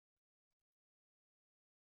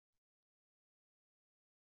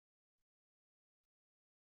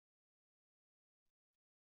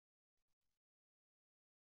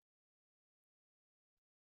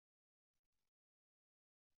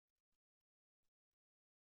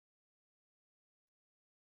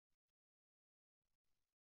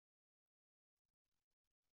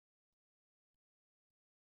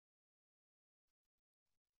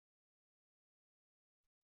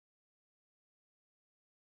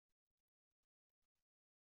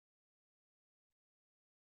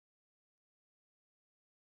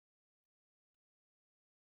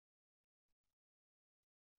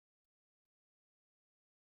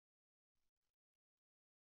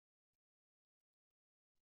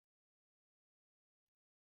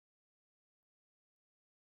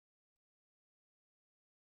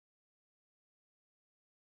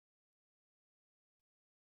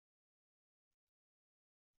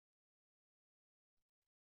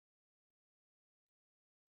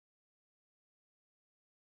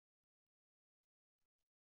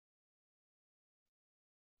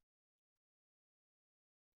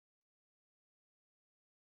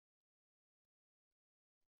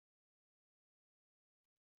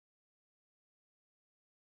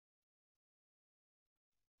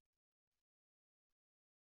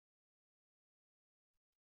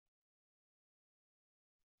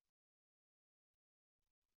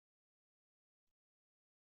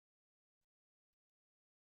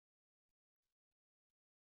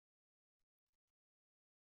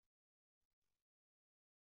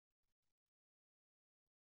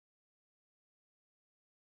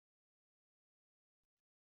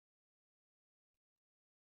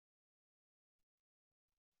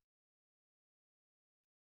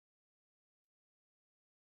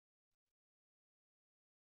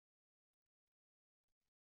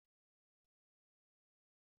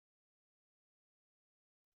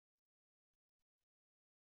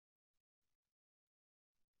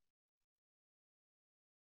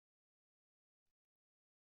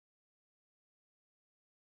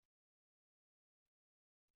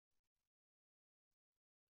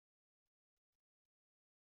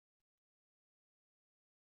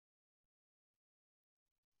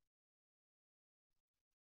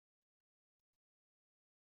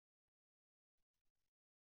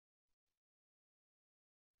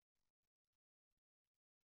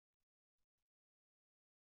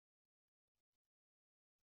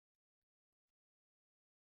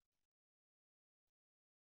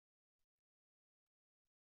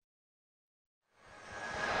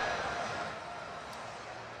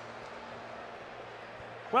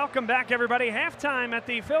 Welcome back, everybody. Halftime at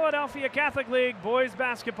the Philadelphia Catholic League Boys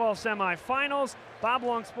Basketball Semifinals. Bob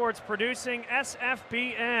Long Sports producing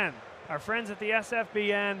SFBN. Our friends at the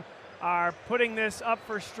SFBN are putting this up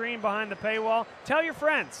for stream behind the paywall. Tell your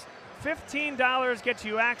friends. $15 gets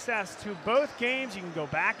you access to both games. You can go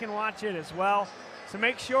back and watch it as well. So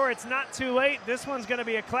make sure it's not too late. This one's going to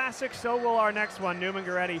be a classic. So will our next one. Newman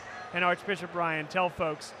Goretti and Archbishop Ryan. Tell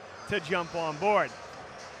folks to jump on board.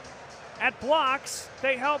 At Blocks,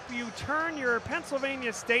 they help you turn your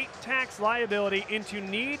Pennsylvania state tax liability into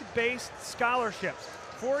need-based scholarships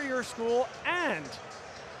for your school, and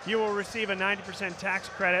you will receive a 90% tax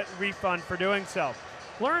credit refund for doing so.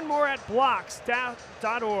 Learn more at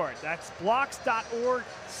blocks.org. That's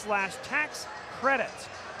blocks.org/tax credits.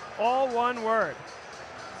 All one word.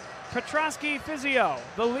 Petrosky Physio,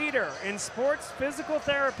 the leader in sports physical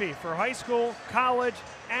therapy for high school, college,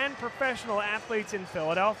 and professional athletes in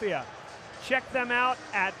Philadelphia. Check them out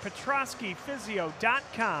at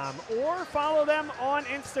petroskyphysio.com or follow them on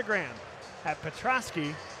Instagram at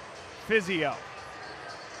Petrosky Physio.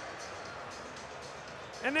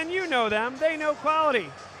 And then you know them, they know quality.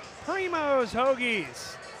 Primo's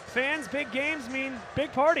Hoagies. Fans, big games mean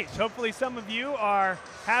big parties. Hopefully some of you are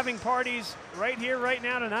having parties right here, right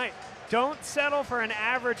now, tonight. Don't settle for an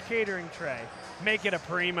average catering tray. Make it a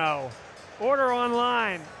Primo. Order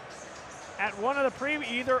online at one of the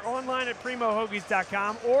either online at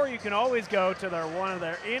primohoagies.com, or you can always go to one of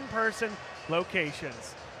their in-person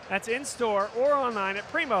locations. That's in-store or online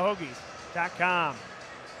at primohoagies.com.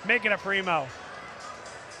 Make it a Primo.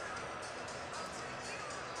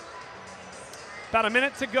 About a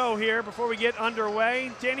minute to go here before we get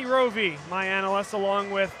underway. Danny Rovey, my analyst, along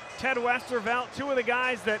with Ted Westervelt, two of the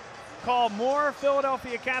guys that call more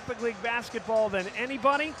Philadelphia Catholic League basketball than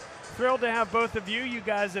anybody. Thrilled to have both of you. You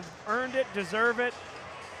guys have earned it, deserve it,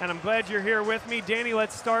 and I'm glad you're here with me. Danny,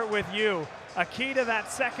 let's start with you. A key to that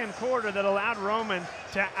second quarter that allowed Roman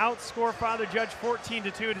to outscore Father Judge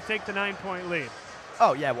 14-2 to take the 9-point lead.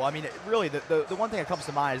 Oh, yeah, well, I mean, really, the one thing that comes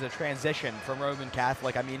to mind is a transition from Roman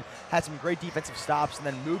Catholic. I mean, had some great defensive stops and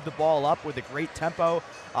then moved the ball up with a great tempo,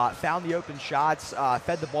 found the open shots,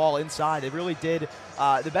 fed the ball inside. They really did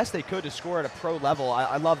the best they could to score at a pro level.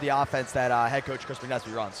 I love the offense that head coach Chris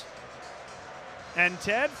McNesby runs. And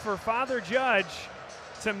Ted, for Father Judge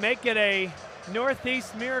to make it a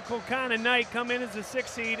Northeast Miracle kind of night, come in as a 6th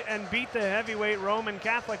seed and beat the heavyweight Roman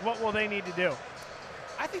Catholic, what will they need to do?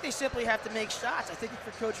 I think they simply have to make shots. I think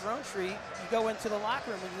for Coach Rowntree, you go into the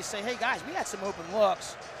locker room and you say, hey, guys, we had some open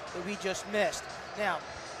looks that we just missed. Now,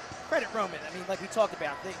 credit Roman. I mean, like we talked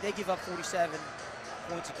about, they give up 47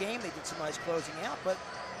 points a game. They did some nice closing out. But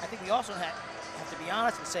I think we also have to be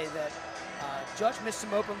honest and say that Judge missed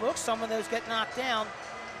some open looks. Some of those get knocked down.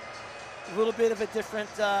 A little bit of a different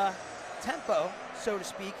tempo, so to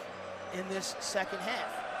speak, in this second half.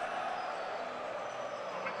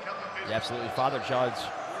 Yeah, absolutely. Father Judge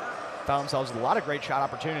found themselves with a lot of great shot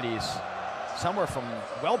opportunities. Some were from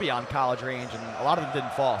well beyond college range, and a lot of them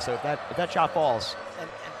didn't fall. So if that shot falls. And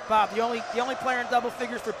Bob, the only player in double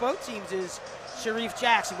figures for both teams is Sharif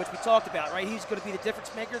Jackson, which we talked about, right? He's going to be the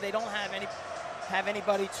difference maker. They don't have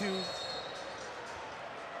anybody to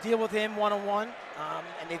deal with him one-on-one,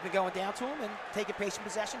 and they've been going down to him and taking patient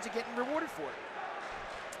possessions and getting rewarded for it.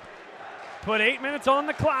 Put 8 minutes on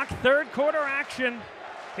the clock, third quarter action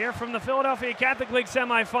here from the Philadelphia Catholic League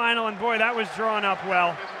semifinal, and boy, that was drawn up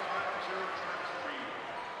well.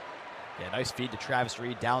 Yeah, nice feed to Travis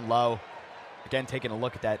Reed down low. Again, taking a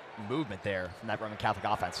look at that movement there from that Roman Catholic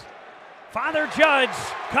offense. Father Judge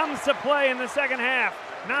comes to play in the second half.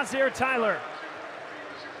 Nasir Tyler.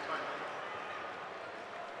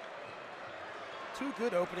 Two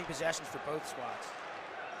good opening possessions for both squads.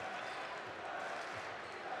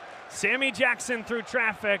 Sammy Jackson through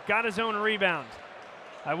traffic, got his own rebound.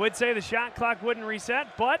 I would say the shot clock wouldn't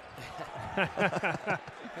reset, but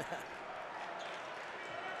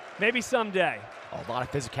maybe someday. Oh, a lot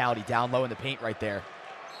of physicality down low in the paint right there.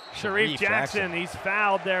 Sharif Jackson, he's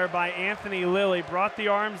fouled there by Anthony Lilly, brought the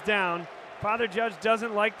arms down. Father Judge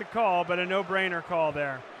doesn't like the call, but a no-brainer call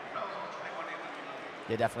there.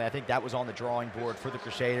 Yeah, definitely. I think that was on the drawing board for the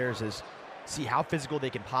Crusaders, is see how physical they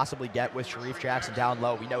can possibly get with Sharif Jackson down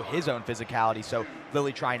low. We know his own physicality, so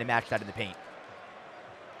Lilly trying to match that in the paint.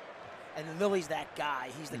 And Lilly's that guy.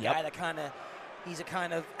 He's the guy that he's a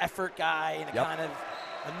kind of effort guy and a kind of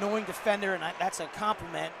annoying defender, and that's a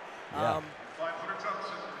compliment. Yeah.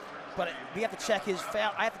 But we have to check his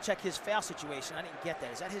foul. I have to check his foul situation. I didn't get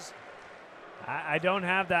that. Is that his? I don't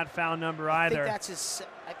have that foul number either. I think that's his.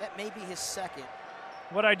 That may be his second.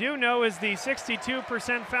 What I do know is the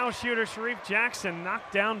 62% foul shooter, Sharif Jackson,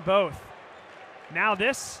 knocked down both. Now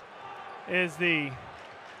this is the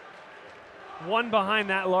one behind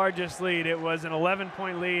that largest lead. It was an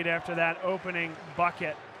 11-point lead after that opening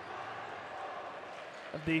bucket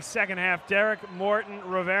of the second half. Derek Morton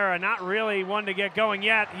Rivera, not really one to get going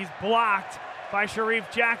yet. He's blocked by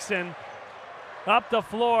Sharif Jackson. Up the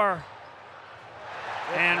floor.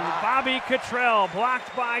 And Bobby Cottrell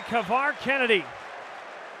blocked by Kavar Kennedy.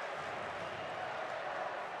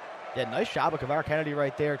 Yeah, nice job of Kavar Kennedy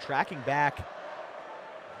right there, tracking back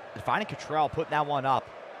and finding Cottrell, putting that one up.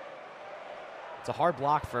 It's a hard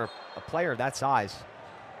block for a player of that size.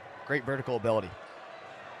 Great vertical ability.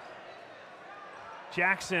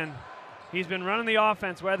 Jackson, he's been running the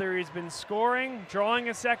offense, whether he's been scoring, drawing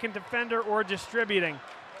a second defender, or distributing.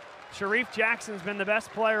 Sharif Jackson's been the best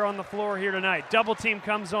player on the floor here tonight. Double team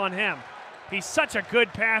comes on him. He's such a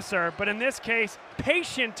good passer, but in this case,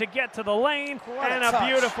 patient to get to the lane, and a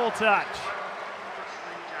beautiful touch.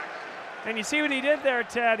 And you see what he did there,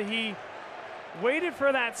 Ted? He waited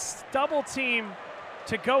for that double team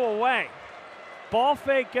to go away. Ball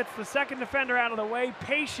fake, gets the second defender out of the way,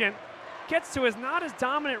 patient, gets to his not as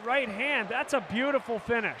dominant right hand. That's a beautiful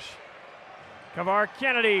finish. Kavar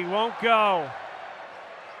Kennedy won't go.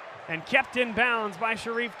 And kept in bounds by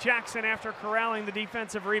Sharif Jackson after corralling the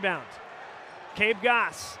defensive rebound. Cabe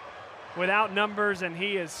Goss without numbers, and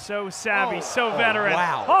he is so savvy, so veteran.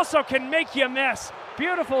 Wow. Also can make you miss.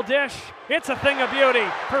 Beautiful dish. It's a thing of beauty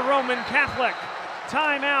for Roman Catholic.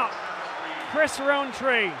 Timeout. Chris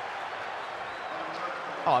Rowntree.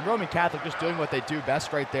 Oh, and Roman Catholic just doing what they do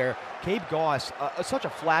best right there. Cabe Goss, such a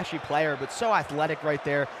flashy player, but so athletic right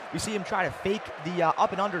there. We see him try to fake the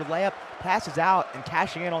up and under layup, passes out, and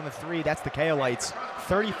cashing in on the three. That's the Kaolites,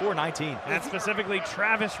 34-19. And specifically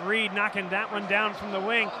Travis Reed knocking that one down from the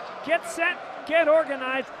wing. Get set, get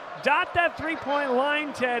organized, dot that three-point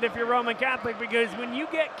line, Ted, if you're Roman Catholic, because when you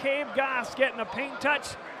get Cabe Goss getting a paint touch,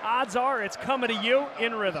 odds are it's coming to you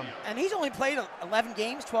in rhythm. And he's only played 11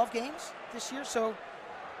 games, 12 games this year, so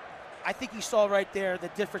I think you saw right there the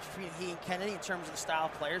difference between he and Kennedy in terms of the style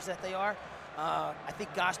of players that they are. I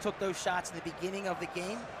think Goss took those shots in the beginning of the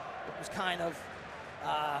game. It was kind of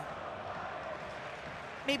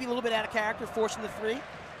maybe a little bit out of character, forcing the three.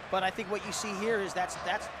 But I think what you see here is that's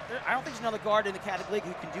I don't think there's another guard in the Catholic League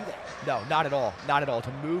who can do that. No, not at all. Not at all.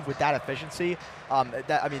 To move with that efficiency,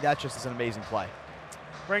 that just is an amazing play.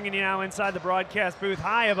 Bringing you now inside the broadcast booth,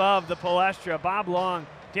 high above the Palestra, Bob Long,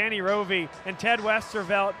 Danny Rovey, and Ted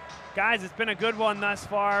Westervelt. Guys, it's been a good one thus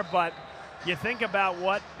far, but you think about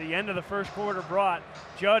what the end of the first quarter brought.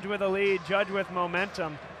 Judge with a lead, Judge with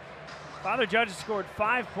momentum. Father Judge has scored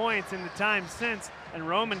 5 points in the time since, and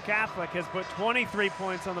Roman Catholic has put 23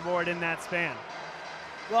 points on the board in that span.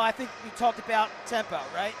 Well, I think we talked about tempo,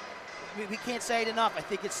 right? We can't say it enough. I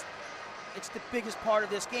think it's the biggest part of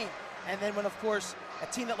this game. And then when, of course, a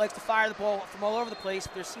team that likes to fire the ball from all over the place,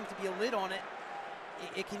 if there seems to be a lid on it,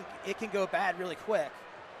 it can go bad really quick.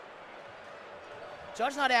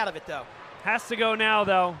 Judge not out of it, though. Has to go now,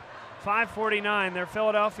 though. 5:49. Their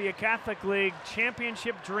Philadelphia Catholic League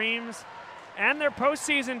championship dreams and their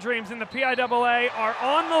postseason dreams in the PIAA are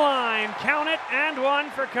on the line. Count it, and one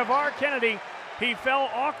for Kavar Kennedy. He fell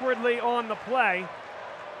awkwardly on the play.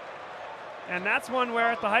 And that's one where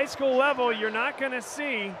at the high school level, you're not going to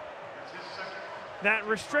see that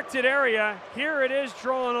restricted area. Here it is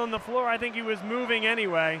drawn on the floor. I think he was moving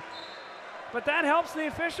anyway. But that helps the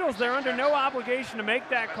officials. They're under no obligation to make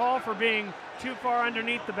that call for being too far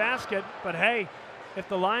underneath the basket. But hey, if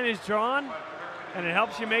the line is drawn and it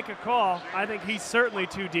helps you make a call, I think he's certainly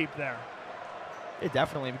too deep there. It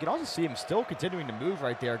definitely. We can also see him still continuing to move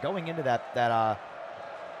right there, going into that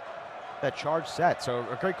charge set. So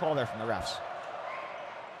a great call there from the refs.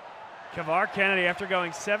 Kavar Kennedy, after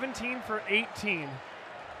going 17 for 18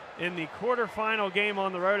 in the quarterfinal game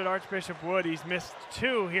on the road at Archbishop Wood, he's missed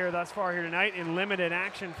 2 here thus far here tonight in limited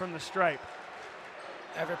action from the stripe.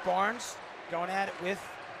 Everett Barnes going at it with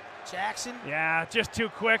Jackson. Yeah, just too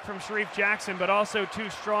quick from Sharif Jackson, but also too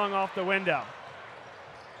strong off the window.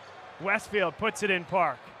 Westfield puts it in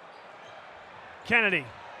park. Kennedy,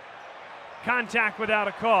 contact without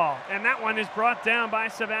a call, and that one is brought down by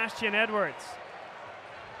Sebastian Edwards.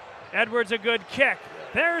 Edwards, a good kick.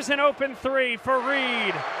 There's an open 3 for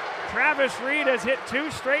Reed. Travis Reed has hit 2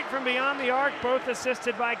 straight from beyond the arc, both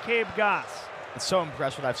assisted by Cabe Goss. It's so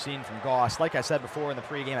impressed what I've seen from Goss. Like I said before in the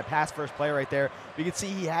pregame, a pass first player right there. You can see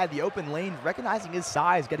he had the open lane, recognizing his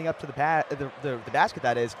size, getting up to the basket,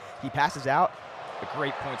 that is. He passes out. A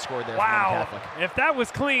great point scored there. Wow, from Catholic. If that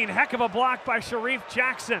was clean, heck of a block by Sharif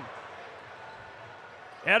Jackson.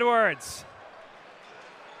 Edwards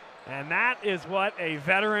And that is what a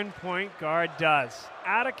veteran point guard does.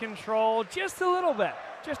 Out of control just a little bit,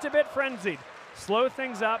 just a bit frenzied. Slow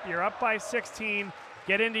things up, you're up by 16,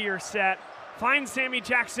 get into your set, find Sammy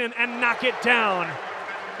Jackson and knock it down.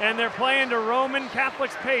 And they're playing to Roman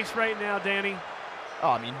Catholic's pace right now, Danny. Oh,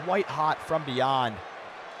 I mean, white hot from beyond.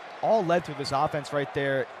 All led through this offense right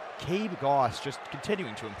there. Cabe Goss just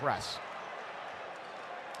continuing to impress.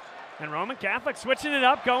 And Roman Catholic switching it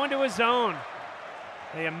up, going to his zone.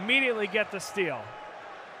 They immediately get the steal.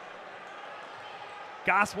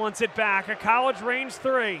 Goss wants it back, a college range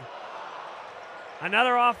three.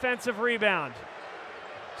 Another offensive rebound.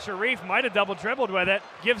 Sharif might have double dribbled with it,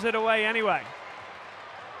 gives it away anyway.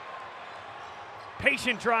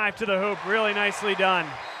 Patient drive to the hoop, really nicely done.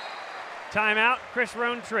 Timeout, Chris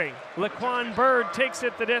Rowntree. Laquan Bird takes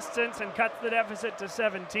it the distance and cuts the deficit to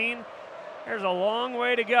 17. There's a long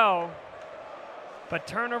way to go, but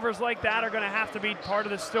turnovers like that are going to have to be part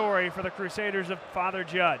of the story for the Crusaders of Father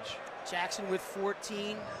Judge. Jackson with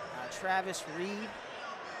 14, Travis Reed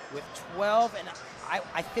with 12, and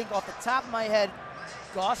I think off the top of my head,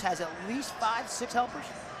 Goss has at least 5, 6 helpers.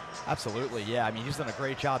 Absolutely, yeah. I mean, he's done a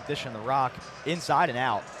great job dishing the rock inside and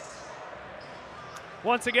out.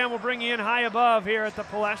 Once again, we'll bring you in high above here at the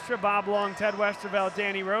Palestra. Bob Long, Ted Westervelt,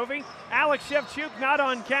 Danny Rovey. Alex Shevchuk, not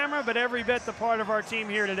on camera, but every bit the part of our team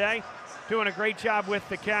here today. Doing a great job with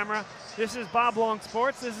the camera. This is Bob Long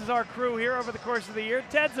Sports. This is our crew here over the course of the year.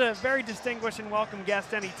 Ted's a very distinguished and welcome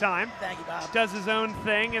guest anytime. Thank you, Bob. Does his own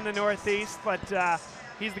thing in the Northeast, but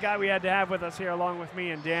he's the guy we had to have with us here along with me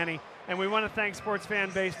and Danny. And we want to thank Sports Fan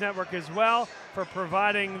Base Network as well for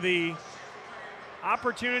providing the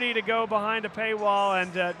opportunity to go behind a paywall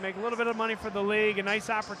and make a little bit of money for the league. A nice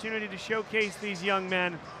opportunity to showcase these young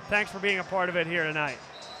men. Thanks for being a part of it here tonight.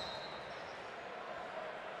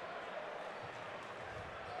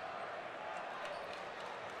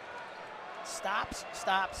 Stops,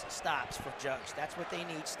 stops, stops for Judge. That's what they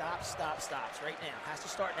need. Stops, stops, stops right now. Has to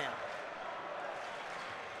start now.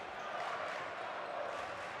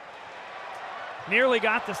 Nearly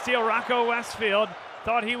got the steal. Rocco Westfield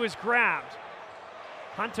thought he was grabbed.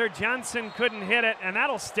 Hunter Johnson couldn't hit it, and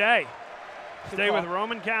that'll stay. Stay with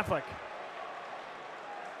Roman Catholic.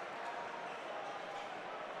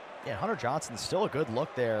 Yeah, Hunter Johnson's still a good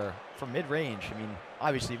look there from mid-range. I mean,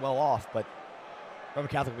 obviously well off, but Roman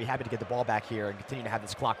Catholic will be happy to get the ball back here and continue to have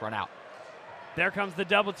this clock run out. There comes the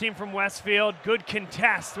double team from Westfield. Good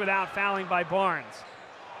contest without fouling by Barnes.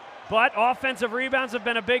 But offensive rebounds have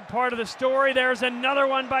been a big part of the story. There's another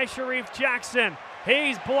one by Sharif Jackson.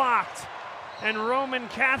 He's blocked. And Roman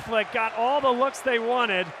Catholic got all the looks they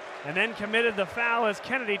wanted and then committed the foul as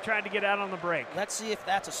Kennedy tried to get out on the break. Let's see if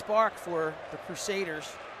that's a spark for the Crusaders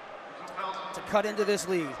to cut into this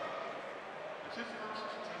lead.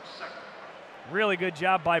 Really good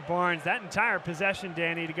job by Barnes. That entire possession,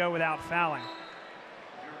 Danny, to go without fouling.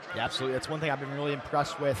 Yeah, absolutely. That's one thing I've been really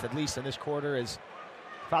impressed with, at least in this quarter, is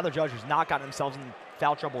Father Judge has not gotten themselves in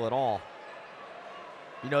foul trouble at all.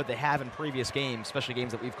 You know, they have in previous games, especially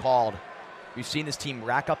games that we've called. We've seen this team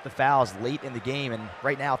rack up the fouls late in the game, and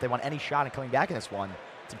right now, if they want any shot in coming back in this one,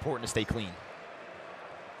 it's important to stay clean.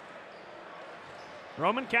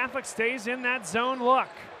 Roman Catholic stays in that zone look.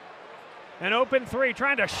 An open three,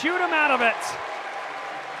 trying to shoot him out of it.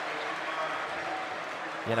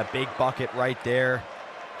 And a big bucket right there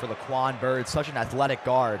for Laquan Bird, such an athletic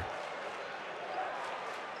guard.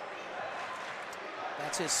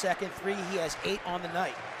 That's his second three. He has 8 on the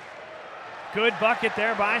night. Good bucket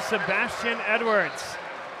there by Sebastian Edwards.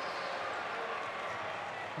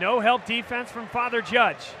 No help defense from Father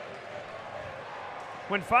Judge.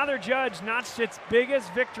 When Father Judge notched its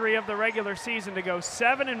biggest victory of the regular season to go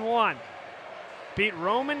 7-1, beat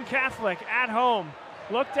Roman Catholic at home,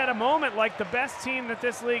 looked at a moment like the best team that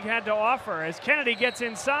this league had to offer as Kennedy gets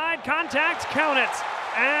inside, contact, count it,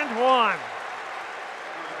 and one.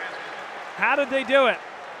 How did they do it?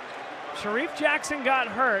 Sharif Jackson got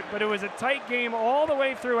hurt, but it was a tight game all the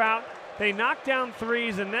way throughout. They knocked down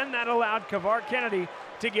threes, and then that allowed Kavar Kennedy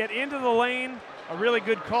to get into the lane. A really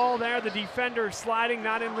good call there. The defender sliding,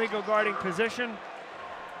 not in legal guarding position.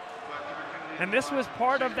 And this was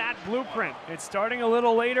part of that blueprint. It's starting a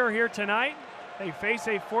little later here tonight. They face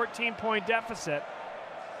a 14-point deficit.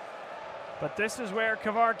 But this is where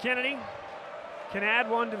Kavar Kennedy can add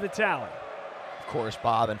one to the tally. Of course,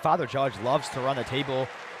 Bob. And Father Judge loves to run the table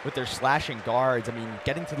with their slashing guards. I mean,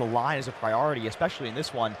 getting to the line is a priority, especially in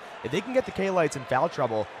this one. If they can get the K-Lights in foul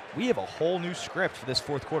trouble, we have a whole new script for this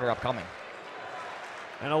fourth quarter upcoming.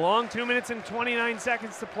 And a long 2 minutes and 29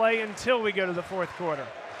 seconds to play until we go to the fourth quarter.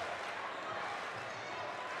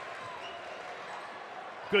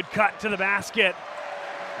 Good cut to the basket.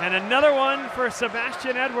 And another one for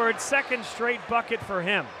Sebastian Edwards, second straight bucket for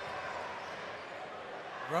him.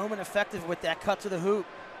 Roman effective with that cut to the hoop.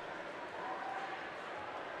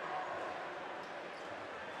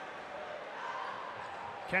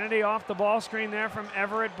 Kennedy off the ball screen there from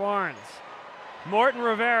Everett Barnes. Morton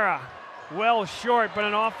Rivera, well short, but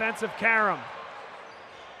an offensive carom.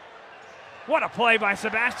 What a play by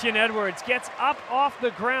Sebastian Edwards. Gets up off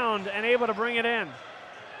the ground and able to bring it in.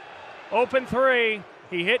 Open three.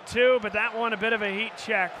 He hit two, but that one a bit of a heat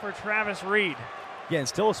check for Travis Reed. Yeah, and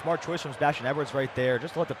still a smart choice from Sebastian Edwards right there.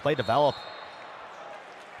 Just to let the play develop.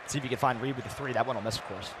 See if you can find Reed with the three. That one will miss, of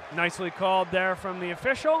course. Nicely called there from the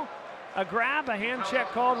official. A grab, a hand check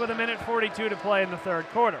called with 1:42 to play in the third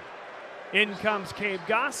quarter. In comes Cabe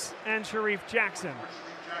Goss and Sharif Jackson,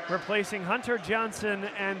 replacing Hunter Johnson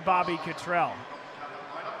and Bobby Cottrell.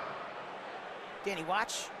 Danny,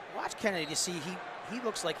 watch Kennedy to see he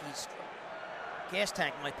looks like he's gas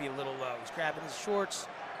tank might be a little low. He's grabbing his shorts,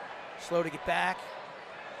 slow to get back.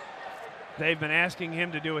 They've been asking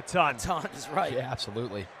him to do a ton. A ton is right. Yeah,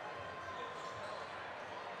 absolutely.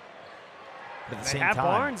 But at the They same have time,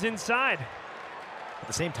 Barnes inside. At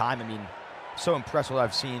the same time, I mean, so impressed with what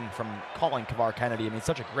I've seen from calling Kavar Kennedy. I mean,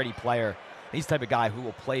 such a gritty player. He's the type of guy who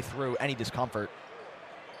will play through any discomfort.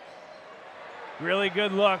 Really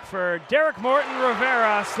good look for Derek Morton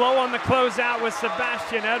Rivera. Slow on the closeout with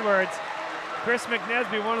Sebastian Edwards. Chris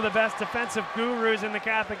McNesby, one of the best defensive gurus in the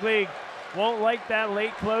Catholic League, won't like that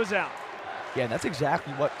late closeout. Yeah, and that's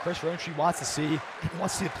exactly what Chris Ronchy wants to see. He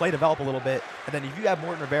wants to see the play develop a little bit. And then if you have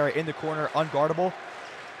Morton Rivera in the corner, unguardable,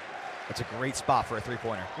 that's a great spot for a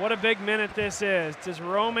three-pointer. What a big minute this is. Does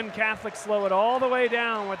Roman Catholic slow it all the way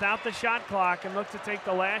down without the shot clock and look to take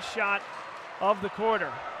the last shot of the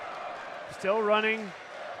quarter? Still running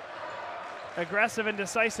aggressive and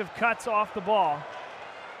decisive cuts off the ball.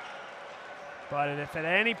 But if at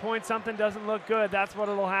any point something doesn't look good, that's what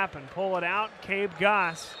it'll happen. Pull it out. Cabe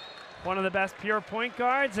Goss, one of the best pure point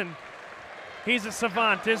guards, and he's a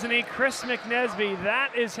savant, isn't he? Chris McNesby,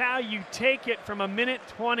 that is how you take it from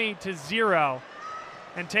 1:20 to 0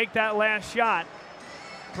 and take that last shot.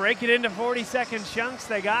 Break it into 40-second chunks.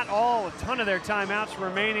 They got a ton of their timeouts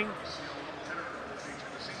remaining.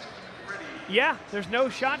 Yeah, there's no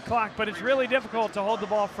shot clock, but it's really difficult to hold the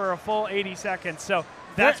ball for a full 80 seconds. So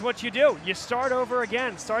that's what you do. You start over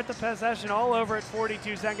again. Start the possession all over at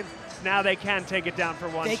 42 seconds. Now they can take it down for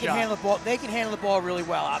one shot. They can handle the ball. They can handle the ball really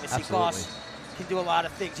well. Obviously, Absolutely. Goss can do a lot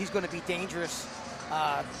of things. He's going to be dangerous.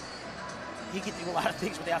 He can do a lot of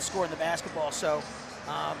things without scoring the basketball. So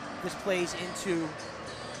this plays into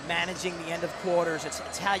managing the end of quarters.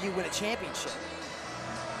 It's how you win a championship.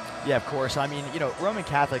 Yeah, of course. I mean, you know, Roman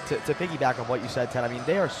Catholic, to piggyback on what you said, Ted, I mean,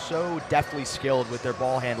 they are so deftly skilled with their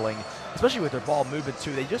ball handling, especially with their ball movement,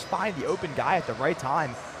 too. They just find the open guy at the right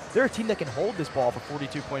time. They're a team that can hold this ball for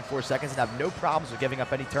 42.4 seconds and have no problems with giving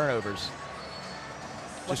up any turnovers.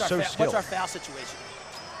 What's Just so skilled. our foul situation?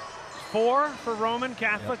 4 for Roman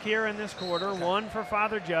Catholic here in this quarter, okay. 1 for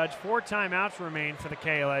Father Judge. 4 timeouts remain for the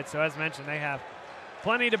K-Lights. So as mentioned, they have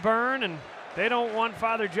plenty to burn, and they don't want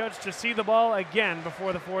Father Judge to see the ball again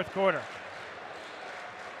before the fourth quarter.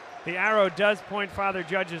 The arrow does point Father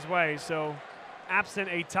Judge's way, so absent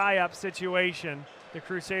a tie-up situation, the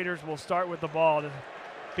Crusaders will start with the ball to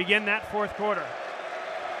begin that fourth quarter.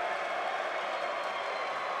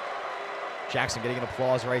 Jackson getting an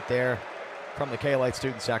applause right there from the K-Light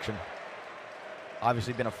student section.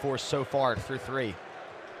 Obviously been a force so far through 3.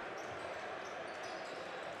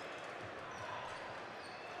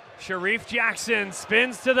 Sharif Jackson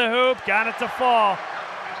spins to the hoop, got it to fall.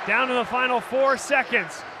 Down to the final 4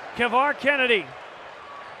 seconds. Kavar Kennedy.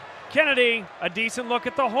 Kennedy, a decent look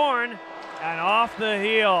at the horn, and off the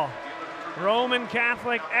heel. Roman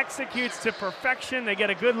Catholic executes to perfection. They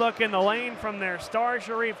get a good look in the lane from their star,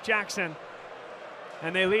 Sharif Jackson.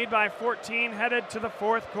 And they lead by 14, headed to the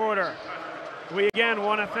fourth quarter. We again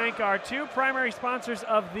want to thank our 2 primary sponsors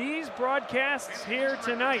of these broadcasts here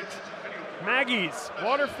tonight. Maggie's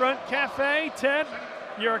Waterfront Cafe. Ted,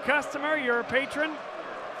 you're a customer, you're a patron.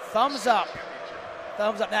 Thumbs up.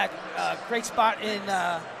 Thumbs up. That great spot in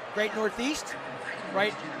Great Northeast,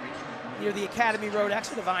 right near the Academy Road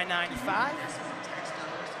exit of I-95.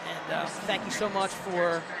 And thank you so much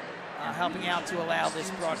for helping out to allow this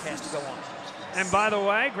broadcast to go on. And by the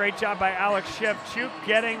way, great job by Alex Shevchuk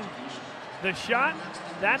getting the shot.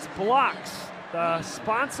 That's Blocks, the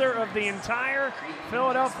sponsor of the entire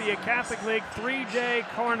Philadelphia Catholic League 3-day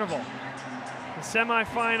carnival. The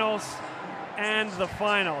semifinals and the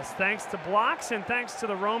finals. Thanks to Blocks and thanks to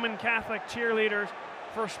the Roman Catholic cheerleaders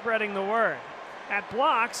for spreading the word. At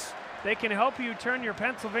Blocks, They can help you turn your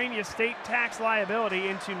Pennsylvania state tax liability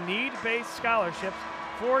into need-based scholarships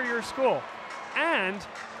for your school. And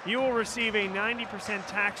you will receive a 90%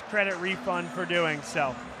 tax credit refund for doing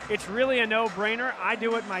so. It's really a no-brainer. I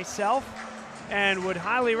do it myself and would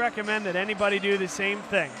highly recommend that anybody do the same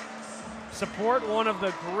thing. Support one of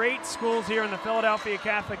the great schools here in the Philadelphia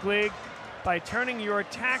Catholic League by turning your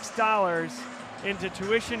tax dollars into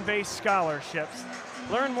tuition-based scholarships.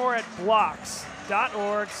 Learn more at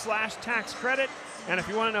blocks.org/tax credit. And if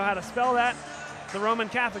you want to know how to spell that, the Roman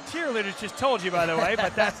Catholic cheerleaders just told you, by the way,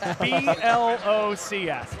 but that's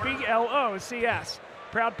BLOCS. BLOCS,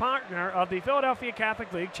 proud partner of the Philadelphia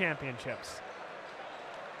Catholic League Championships.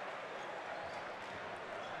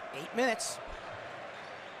 8 minutes.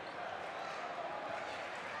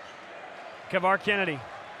 Kavar Kennedy,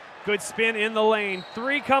 good spin in the lane.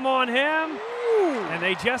 3 come on him, and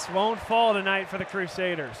they just won't fall tonight for the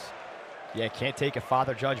Crusaders. Yeah, can't take a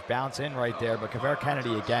Father Judge bounce in right there, but Kavar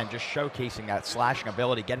Kennedy, again, just showcasing that slashing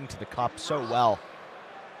ability, getting to the cup so well.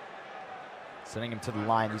 Sending him to the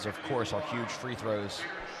line. These, of course, are huge free throws.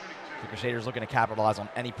 The Crusaders looking to capitalize on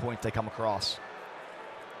any point they come across.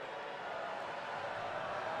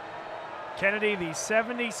 Kennedy, the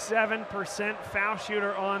 77% foul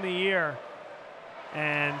shooter on the year,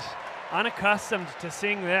 and unaccustomed to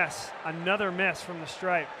seeing this. Another miss from the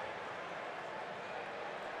stripe.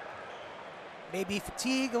 Maybe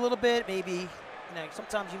fatigue a little bit, maybe,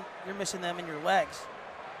 sometimes you're missing them in your legs.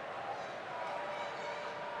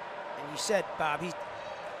 And you said, Bob,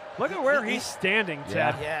 look at where he's standing,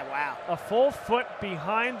 Ted. Yeah, wow. A full foot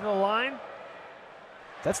behind the line.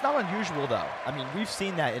 That's not unusual, though. I mean, we've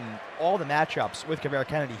seen that in all the matchups with Kavar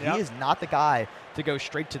Kennedy. Yep. He is not the guy to go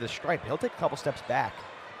straight to the stripe. He'll take a couple steps back.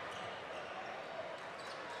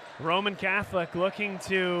 Roman Catholic looking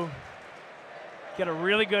to get a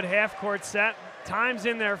really good half-court set. Time's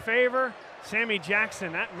in their favor. Sammy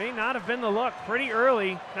Jackson, that may not have been the look. Pretty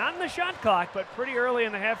early, not in the shot clock, but pretty early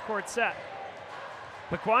in the half-court set.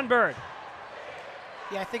 Laquan Bird.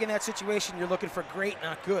 Yeah, I think in that situation you're looking for great,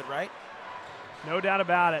 not good, right? No doubt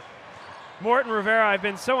about it. Morton Rivera, I've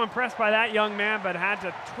been so impressed by that young man, but had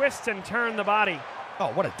to twist and turn the body.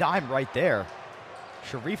 Oh, what a dime right there.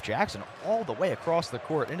 Sharif Jackson all the way across the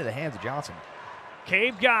court into the hands of Johnson.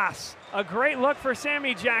 Cabe Goss, a great look for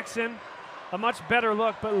Sammy Jackson. A much better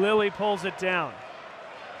look, but Lilly pulls it down.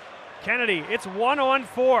 Kennedy, it's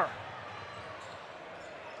 1-on-4.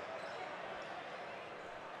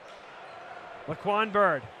 Laquan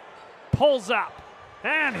Bird pulls up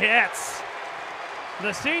and hits.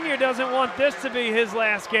 The senior doesn't want this to be his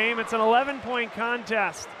last game. It's an 11-point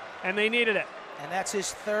contest, and they needed it. And that's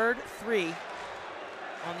his third 3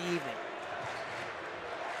 on the evening.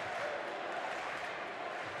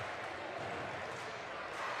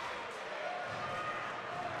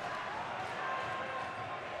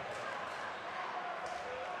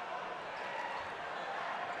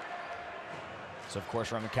 So, of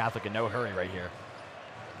course, Roman Catholic in no hurry right here.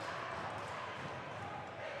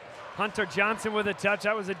 Hunter Johnson with a touch.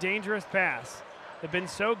 That was a dangerous pass. They've been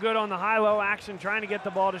so good on the high-low action trying to get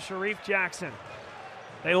the ball to Sharif Jackson.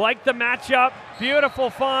 They like the matchup. Beautiful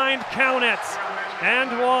find. Count it.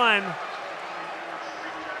 And 1.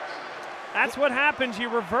 That's what happens. You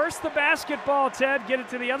reverse the basketball, Ted, get it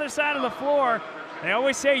to the other side of the floor. They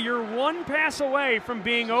always say you're 1 pass away from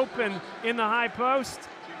being open in the high post.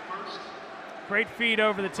 Great feed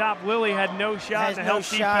over the top. Lilly had no shot to help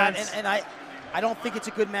defense. And I don't think it's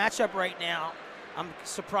a good matchup right now. I'm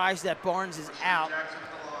surprised that Barnes is out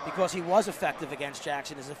because he was effective against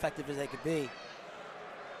Jackson, as effective as they could be.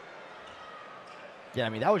 Yeah, I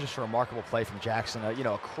mean, that was just a remarkable play from Jackson.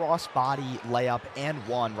 A cross-body layup and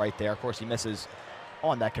 1 right there. Of course, he misses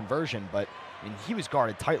on that conversion, but I mean, he was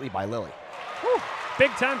guarded tightly by Lilly.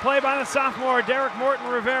 Big-time play by the sophomore, Derek Morton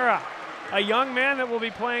Rivera. A young man that will be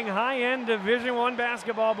playing high-end Division I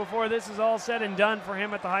basketball before this is all said and done for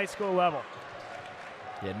him at the high school level.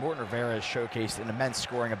 Yeah, Morton Rivera has showcased an immense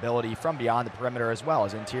scoring ability from beyond the perimeter as well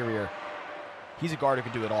as interior. He's a guard who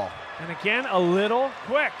can do it all. And again, a little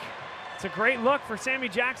quick. It's a great look for Sammy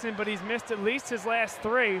Jackson, but he's missed at least his last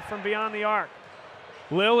 3 from beyond the arc.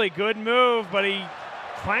 Lilly, good move, but he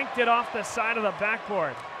clanked it off the side of the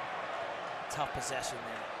backboard. Tough possession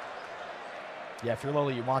there. Yeah, if you're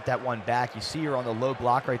Lilly, you want that one back. You see you're on the low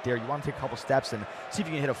block right there. You want to take a couple steps and see if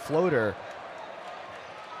you can hit a floater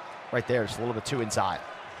right there, just a little bit too inside.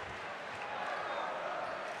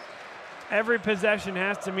 Every possession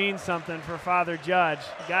has to mean something for Father Judge.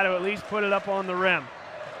 You got to at least put it up on the rim.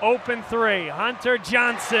 Open 3, Hunter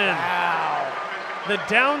Johnson. Wow. The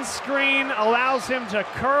down screen allows him to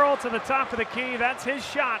curl to the top of the key. That's his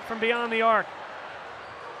shot from beyond the arc.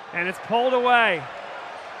 And it's pulled away.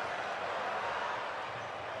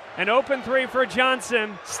 An open three for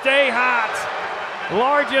Johnson. Stay hot.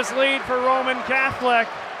 Largest lead for Roman Catholic.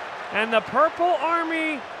 And the Purple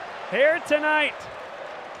Army here tonight.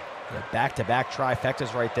 Yeah, back-to-back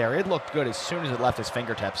trifectas right there. It looked good as soon as it left his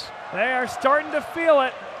fingertips. They are starting to feel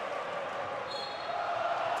it.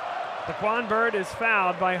 Daquan Bird is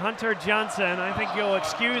fouled by Hunter Johnson. I think you'll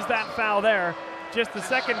excuse that foul there. Just the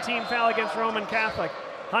second team foul against Roman Catholic.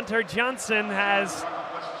 Hunter Johnson has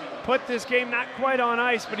put this game not quite on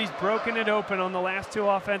ice, but he's broken it open on the last two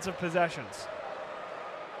offensive possessions.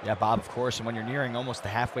 Yeah, Bob, of course, and when you're nearing almost the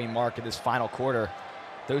halfway mark of this final quarter,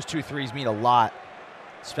 those 2 threes mean a lot,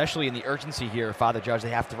 especially in the urgency here. Father Judge, they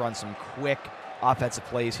have to run some quick offensive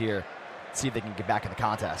plays here, see if they can get back in the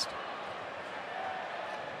contest.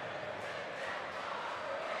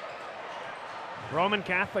 Roman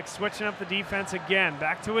Catholic switching up the defense again,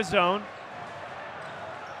 back to his zone.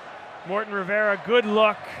 Morton Rivera, good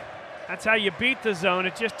look. That's how you beat the zone.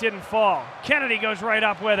 It just didn't fall. Kennedy goes right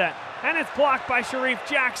up with it. And it's blocked by Sharif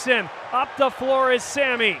Jackson. Up the floor is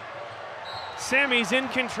Sammy. Sammy's in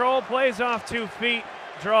control, plays off 2 feet,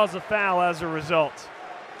 draws a foul as a result.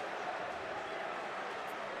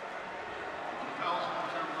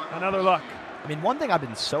 Another look. I mean, one thing I've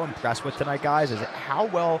been so impressed with tonight, guys, is how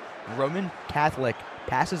well Roman Catholic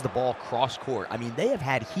passes the ball cross court. I mean, they have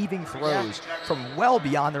had heaving throws from well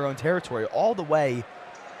beyond their own territory all the way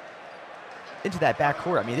into that back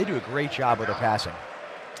court. I mean, they do a great job with their passing.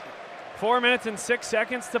 4 minutes and 6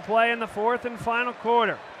 seconds to play in the fourth and final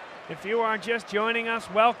quarter. If you are just joining us,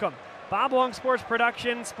 welcome. Bob Long Sports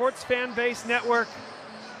Production, Sports Fan Base Network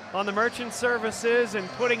on the Merchant Services and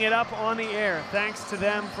putting it up on the air. Thanks to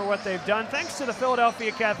them for what they've done. Thanks to the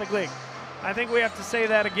Philadelphia Catholic League. I think we have to say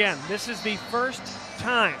that again. This is the first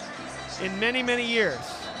time in many, many years,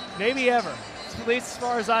 maybe ever, at least as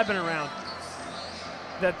far as I've been around,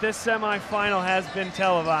 that this semifinal has been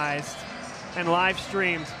televised and live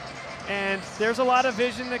streamed. And there's a lot of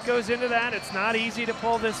vision that goes into that. It's not easy to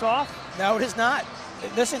pull this off. No, it is not.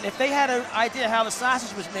 Listen, if they had an idea how the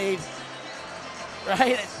sausage was made,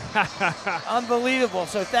 right? Unbelievable.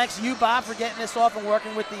 So thanks to you, Bob, for getting this off and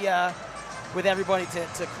working with the with everybody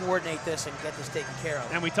to coordinate this and get this taken care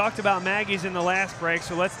of. And we talked about Maggie's in the last break,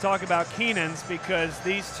 so let's talk about Keenan's, because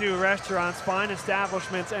these two restaurants, fine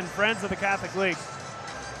establishments, and friends of the Catholic League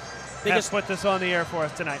have put this on the air for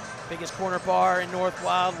us tonight. Biggest corner bar in North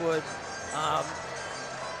Wildwood.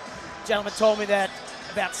 Gentleman told me that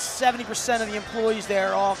about 70% of the employees there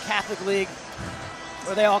are all Catholic League,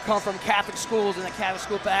 or they all come from Catholic schools and a Catholic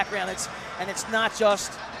school background. It's not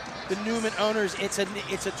just the Newman owners. It's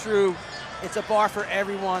a bar for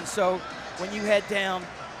everyone. So when you head down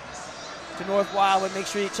to North Wildwood, make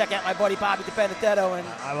sure you check out my buddy Bobby DiBenedetto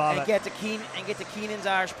and get to Keenan's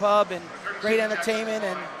Irish Pub, and great entertainment.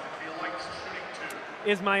 And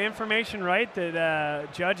is my information right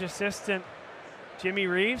that Judge Assistant Jimmy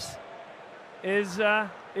Reeves is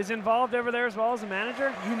involved over there as well as a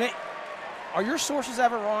manager? Are your sources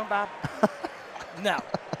ever wrong, Bob? No.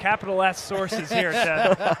 Capital S sources here,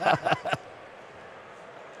 Ted.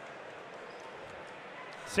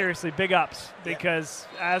 Seriously, big ups, because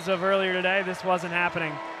as of earlier today, this wasn't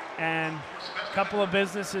happening. And a couple of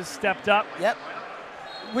businesses stepped up. Yep.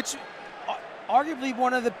 Which arguably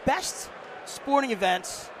one of the best sporting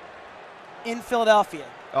events in Philadelphia.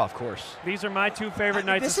 Oh, of course. These are my two favorite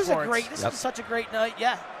nights of sports. This is such a great night.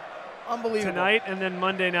 Yeah. Unbelievable. Tonight and then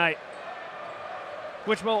Monday night,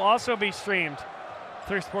 which will also be streamed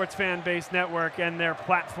through Sports Fan Base Network and their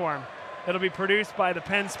platform. It'll be produced by the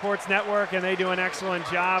Penn Sports Network, and they do an excellent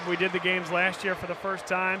job. We did the games last year for the first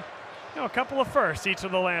time. A couple of firsts each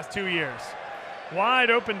of the last 2 years. Wide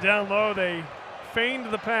open down low. They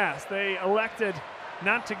feigned the pass. They elected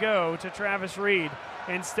not to go to Travis Reed.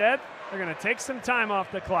 Instead, they're going to take some time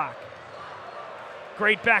off the clock.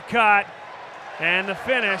 Great back cut. And the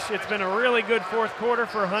finish. It's been a really good fourth quarter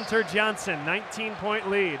for Hunter Johnson.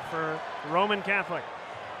 19-point lead for Roman Catholic.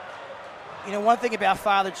 One thing about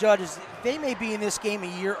Father Judge is they may be in this game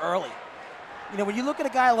a year early. When you look at a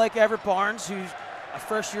guy like Everett Barnes, who's a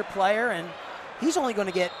first-year player, and he's only going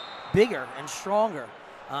to get bigger and stronger.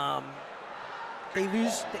 They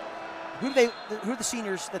lose. Who are the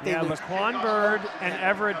seniors that they lose? Laquan Bird and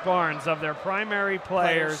Everett Barnes of their primary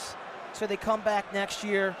players. So they come back next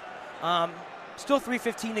year. Still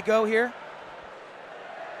 3:15 to go here.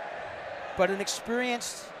 But an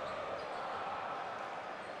experienced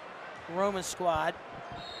Roman squad.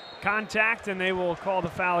 Contact, and they will call the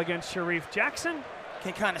foul against Sharif Jackson.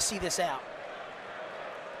 Can kind of see this out.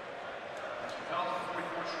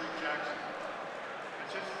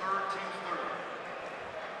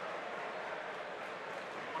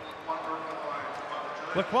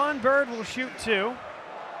 Laquan Bird will shoot 2.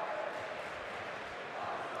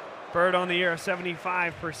 Bird on the year, a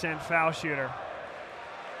 75% foul shooter.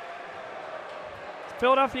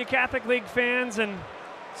 Philadelphia Catholic League fans and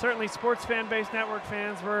certainly Sports Fan Base Network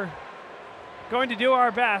fans, we're going to do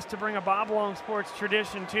our best to bring a Bob Long Sports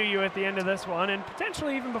tradition to you at the end of this one and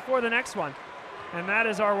potentially even before the next one. And that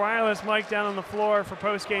is our wireless mic down on the floor for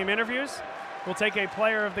post-game interviews. We'll take a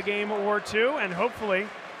player of the game or two and hopefully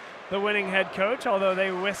the winning head coach, although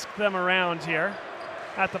they whisk them around here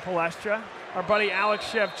at the Palestra. Our buddy Alex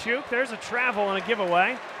Shevchuk, there's a travel and a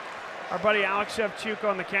giveaway. Our buddy Alex Shevchuk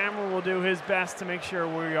on the camera will do his best to make sure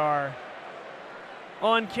we are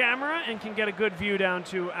on camera and can get a good view down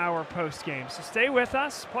to our post game. So stay with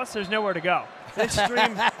us, plus there's nowhere to go.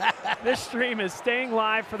 This stream is staying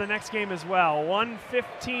live for the next game as well. One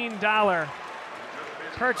 $15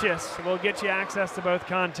 purchase will get you access to both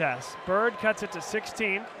contests. Bird cuts it to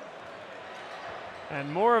 16.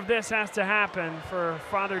 And more of this has to happen for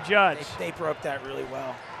Father Judge. They broke that really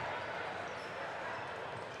well.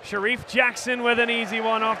 Sharif Jackson with an easy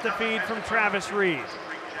one off the feed from Travis Reed.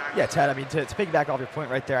 Yeah, Ted, I mean, to piggyback off your point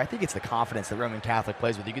right there, I think it's the confidence that Roman Catholic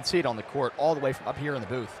plays with. You can see it on the court all the way from up here in the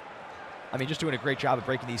booth. I mean, just doing a great job of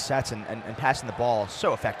breaking these sets and passing the ball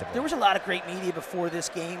so effectively. There was a lot of great media before this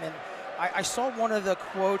game, and I saw one of the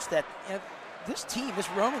quotes that this team, this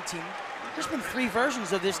Roman team, there's been 3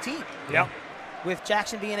 versions of this team. Yeah. With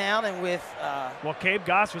Jackson being out and with well, Cabe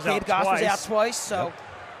Goss was out twice. Cabe Goss was out twice, so yep.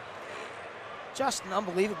 Just an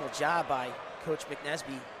unbelievable job by Coach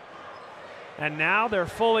McNesby. And now they're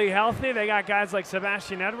fully healthy. They got guys like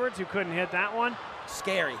Sebastian Edwards who couldn't hit that one.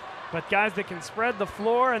 Scary. But guys that can spread the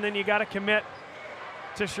floor, and then you got to commit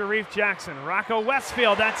to Sharif Jackson. Rocco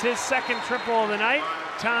Westfield, that's his second triple of the night.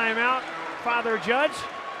 Timeout, Father Judge.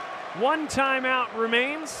 1 timeout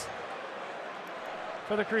remains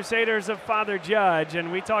for the Crusaders of Father Judge.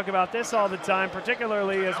 And we talk about this all the time,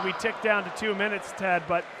 particularly as we tick down to 2 minutes, Ted.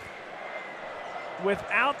 But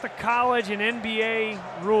without the college and NBA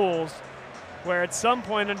rules, where at some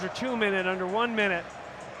point under 2 minutes, under 1 minute,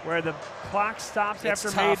 where the clock stops it's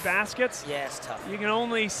after tough. made baskets. Yeah, it's tough. You can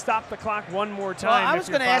only stop the clock one more time. Well, I was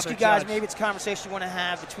going to ask you guys, Judge. maybe it's a conversation you want to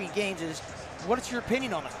have between games, is what is your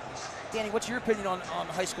opinion on it? Danny, what's your opinion on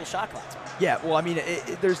the high school shot clock? Yeah, well, I mean,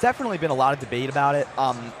 there's definitely been a lot of debate about it.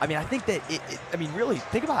 I mean, I think that I mean, really,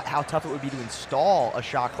 think about how tough it would be to install a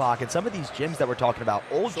shot clock. And some of these gyms that we're talking about,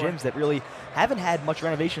 old gyms that really haven't had much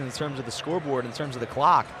renovation in terms of the scoreboard, in terms of the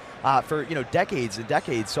clock, for decades and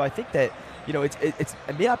decades. So I think that it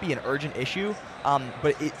may not be an urgent issue,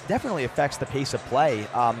 but it definitely affects the pace of play.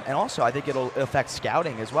 And also, I think it'll affect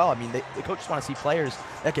scouting as well. I mean, the coaches want to see players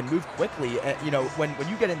that can move quickly. When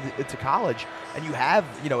you get into college and you have,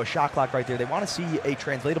 a shot clock right there, they want to see a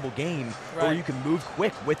translatable game where you can move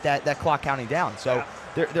quick with that clock counting down. So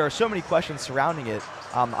there are so many questions surrounding it.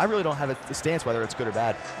 I really don't have a stance whether it's good or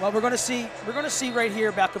bad. Well, we're going to see right here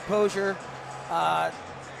about composure.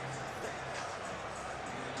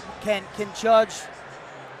 Can Judge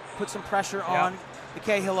put some pressure on the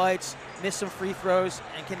Cahillites, miss some free throws,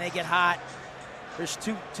 and can they get hot? There's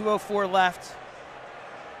 2:04 left.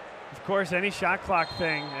 Of course, any shot clock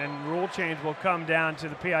thing and rule change will come down to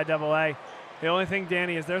the PIAA. The only thing,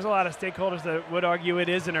 Danny, is there's a lot of stakeholders that would argue it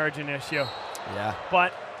is an urgent issue. Yeah.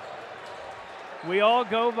 But we all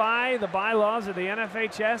go by the bylaws of the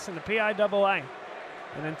NFHS and the PIAA.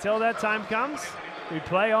 And until that time comes, we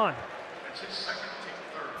play on.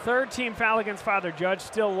 Third team foul against Father Judge,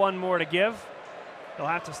 still 1 more to give. They'll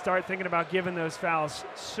have to start thinking about giving those fouls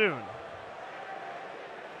soon.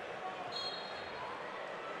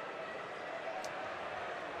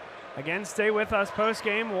 Again, stay with us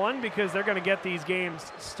post-game. 1, because they're going to get these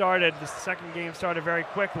games started. The second game started very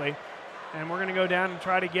quickly. And we're going to go down and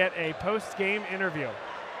try to get a post-game interview.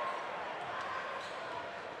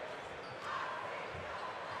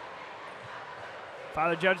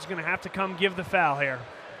 Father Judge is going to have to come give the foul here.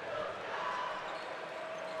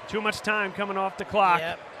 Too much time coming off the clock.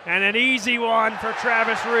 Yep. And an easy one for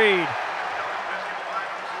Travis Reed.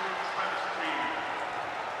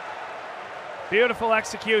 Beautiful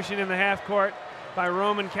execution in the half court by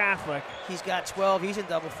Roman Catholic. He's got 12. He's in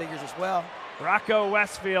double figures as well. Rocco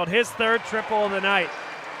Westfield, his 3rd triple of the night.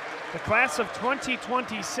 The class of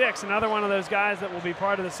 2026, another one of those guys that will be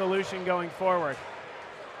part of the solution going forward.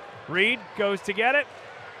 Reed goes to get it.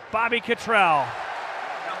 Bobby Cottrell.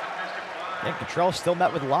 And Cottrell still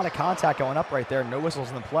met with a lot of contact going up right there. No whistles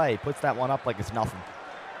in the play. Puts that one up like it's nothing.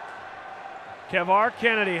 Kevar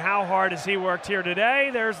Kennedy, how hard has he worked here today?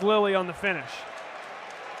 There's Lilly on the finish.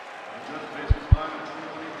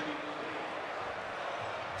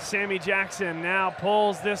 Sammy Jackson now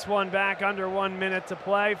pulls this one back under 1 minute to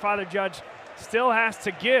play. Father Judge still has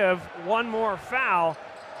to give one more foul,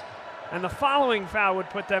 and the following foul would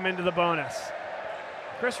put them into the bonus.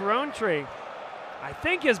 Chris Rowntree, I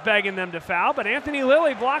think, is begging them to foul, but Anthony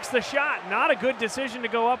Lilly blocks the shot. Not a good decision to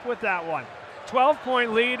go up with that one.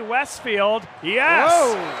 12-point lead, Westfield. Yes!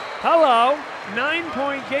 Whoa. Hello.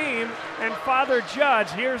 9-point game, and Father Judge,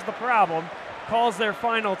 here's the problem, calls their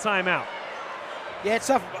final timeout. Yeah, it's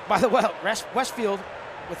tough. By the way, Westfield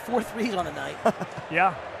with 4 threes on the night.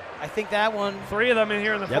 Yeah. I think that one. 3 of them in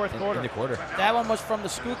here in the fourth quarter. In the quarter. That one was from the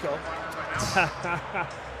Schuylkill.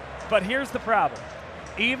 But here's the problem.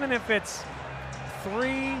 Even if it's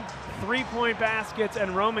 3 3-point baskets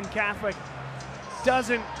and Roman Catholic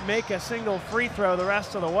doesn't make a single free throw the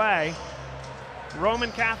rest of the way,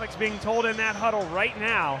 Roman Catholic's being told in that huddle right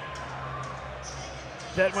now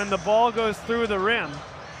that when the ball goes through the rim,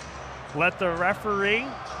 let the referee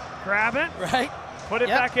grab it, right? Put it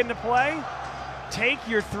back into play, take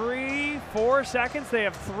your 3-4 seconds. They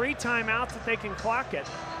have 3 timeouts that they can clock it.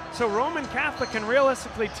 So Roman Catholic can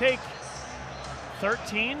realistically take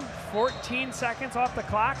 13, 14 seconds off the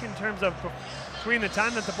clock in terms of between the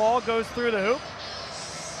time that the ball goes through the hoop,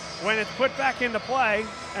 when it's put back into play,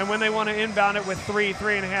 and when they want to inbound it with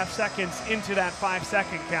 3.5 seconds into that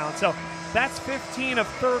 5-second count. So that's 15 of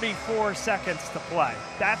 34 seconds to play.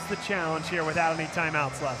 That's the challenge here without any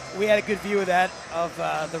timeouts left. We had a good view of that, of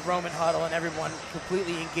the Roman huddle, and everyone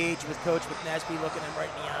completely engaged with Coach McNesby, looking him right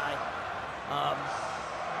in the eye.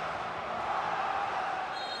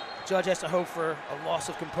 Judge has to hope for a loss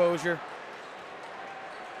of composure.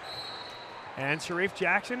 And Sharif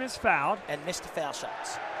Jackson is fouled. And missed the foul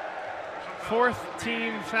shots. 4th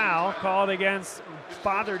team foul called against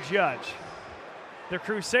Father Judge. The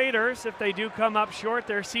Crusaders, if they do come up short,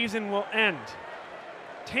 their season will end.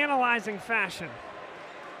 Tantalizing fashion.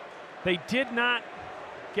 They did not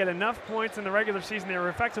get enough points in the regular season. They were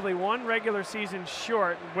effectively 1 regular season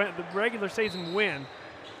short, the regular season win,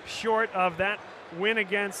 short of that win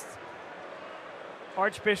against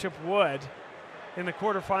Archbishop Wood in the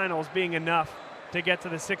quarterfinals being enough to get to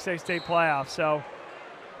the 6A state playoffs. So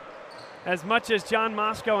as much as John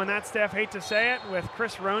Moscow and that staff hate to say it, with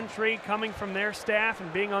Chris Rowntree coming from their staff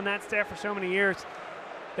and being on that staff for so many years,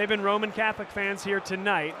 they've been Roman Catholic fans here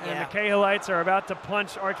tonight, and the Cahillites are about to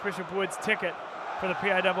punch Archbishop Wood's ticket for the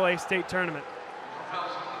PIAA state tournament.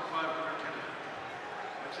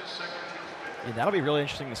 Yeah, that'll be really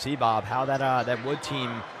interesting to see, Bob, how that Wood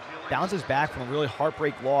team bounces back from a really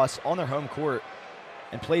heartbreak loss on their home court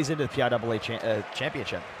and plays into the PIAA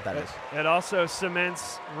championship, that is. It also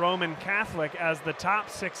cements Roman Catholic as the top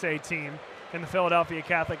 6A team in the Philadelphia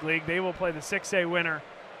Catholic League. They will play the 6A winner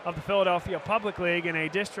of the Philadelphia Public League in a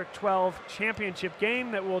District 12 championship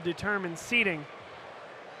game that will determine seeding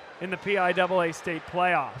in the PIAA state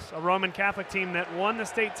playoffs. A Roman Catholic team that won the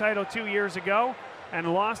state title 2 years ago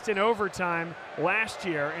and lost in overtime last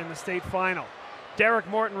year in the state final. Derek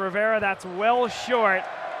Morton Rivera, that's well short.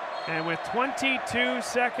 And with 22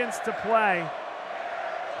 seconds to play,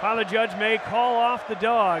 Father Judge may call off the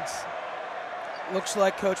Dogs. Looks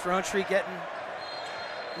like Coach Rowntree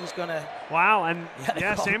he's going to. Wow, and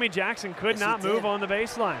Sammy Jackson could not move on the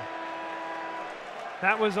baseline.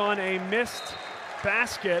 That was on a missed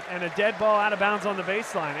basket and a dead ball out of bounds on the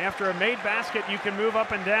baseline. After a made basket, you can move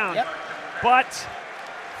up and down. Yep. But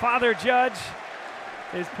Father Judge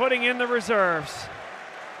is putting in the reserves.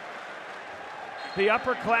 The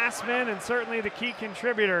upperclassmen and certainly the key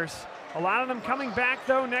contributors. A lot of them coming back,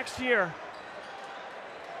 though, next year.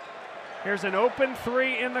 Here's an open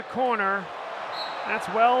 3 in the corner. That's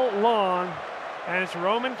well long. And it's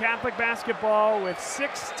Roman Catholic basketball with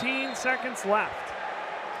 16 seconds left.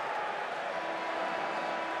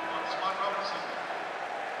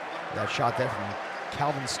 That shot there from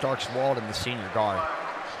Calvin Starks-Walden, the senior guard.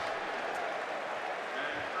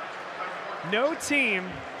 No team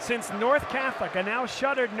since North Catholic, a now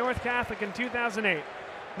shuttered North Catholic in 2008.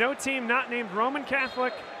 No team not named Roman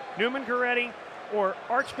Catholic, Newman Goretti, or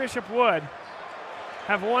Archbishop Wood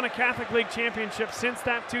have won a Catholic League championship since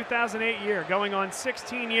that 2008 year, going on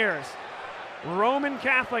 16 years. Roman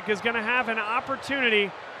Catholic is going to have an opportunity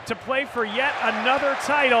to play for yet another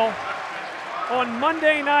title on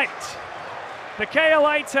Monday night. The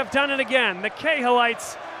Cahillites have done it again. The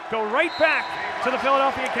Cahillites go right back to the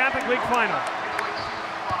Philadelphia Catholic League final.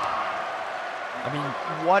 I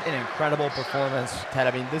mean, what an incredible performance, Ted.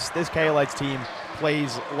 I mean, this Cahillites team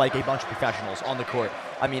plays like a bunch of professionals on the court.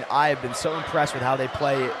 I mean, I have been so impressed with how they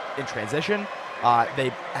play in transition.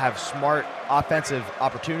 They have smart offensive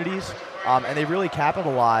opportunities. and they really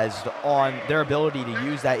capitalized on their ability to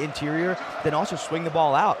use that interior, then also swing the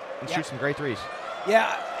ball out and shoot some great threes.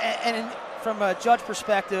 Yeah, and from a Judge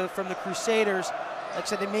perspective, from the Crusaders, like I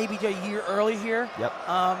said, they may be a year early here,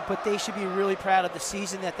 but they should be really proud of the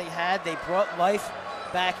season that they had. They brought life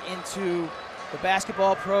back into the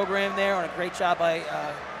basketball program there, on a great job by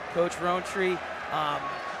Coach Rowntree.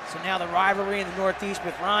 So now the rivalry in the Northeast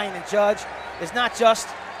with Ryan and Judge is not just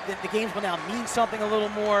the games will now mean something a little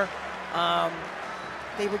more.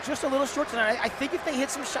 They were just a little short tonight. I think if they hit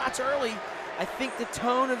some shots early, I think the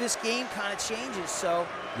tone of this game kind of changes. So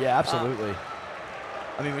yeah, absolutely.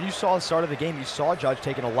 I mean, when you saw the start of the game, you saw Judge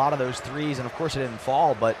taking a lot of those threes, and of course it didn't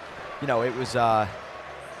fall, but you know, it was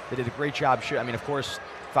they did a great job shooting. I mean, of course,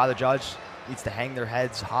 Father Judge needs to hang their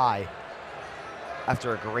heads high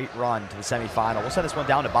after a great run to the semifinal. We'll send this one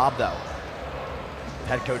down to Bob, though.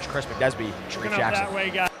 Head coach Chris McNesby, Sharif Jackson. That way,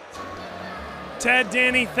 guys. Ted,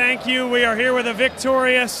 Danny, thank you. We are here with a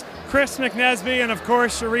victorious Chris McNesby and, of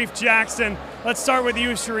course, Sharif Jackson. Let's start with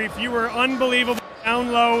you, Sharif. You were unbelievable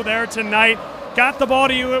down low there tonight. Got the ball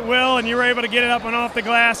to you at will, and you were able to get it up and off the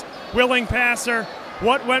glass. Willing passer.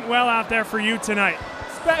 What went well out there for you tonight?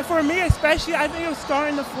 For me especially, I think it was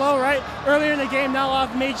starting to flow, right? Earlier in the game, not a lot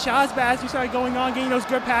of made shots, but as we started going on, getting those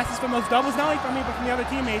good passes from those doubles, not only from me, but from the other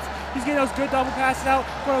teammates, he's getting those good double passes out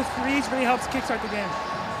for those threes, really helps kickstart the game.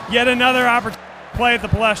 Yet another opportunity to play at the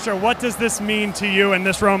Palestra. What does this mean to you and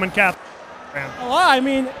this Roman Catholic program? A lot. I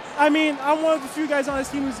mean, I'm one of the few guys on this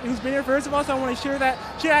team who's been here first of all, so I want to share that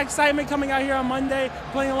excitement coming out here on Monday,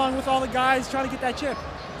 playing along with all the guys, trying to get that chip.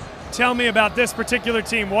 Tell me about this particular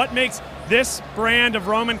team. What makes this brand of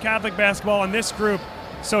Roman Catholic basketball and this group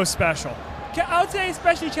so special? I would say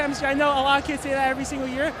especially chemistry. I know a lot of kids say that every single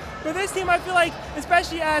year, but this team I feel like,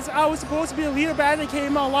 especially as I was supposed to be a leader, but as I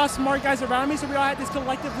came out, a lot of smart guys around me, so we all had this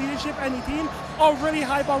collective leadership and the team all really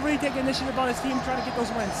hype, all really take initiative on this team trying to get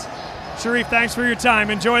those wins. Sharif, thanks for your time.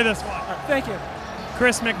 Enjoy this one. Thank you.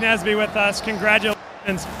 Chris McNesby with us.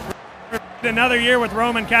 Congratulations. Another year with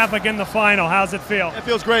Roman Catholic in the final. How's it feel? It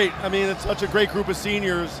feels great. I mean, it's such a great group of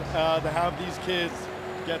seniors. To have these kids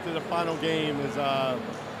get to the final game is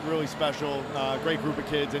really special. Great group of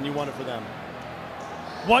kids, and you want it for them.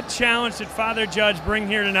 What challenge did Father Judge bring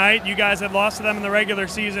here tonight? You guys had lost to them in the regular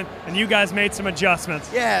season, and you guys made some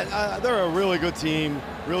adjustments. Yeah, they're a really good team,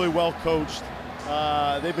 really well coached.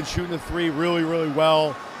 They've been shooting the three really, really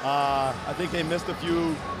well. I think they missed a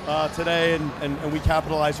few today, and we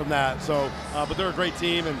capitalized from that. So, but they're a great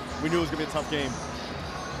team, and we knew it was going to be a tough game.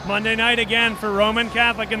 Monday night again for Roman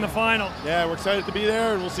Catholic in the final. Yeah, we're excited to be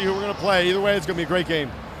there, and we'll see who we're going to play. Either way, it's going to be a great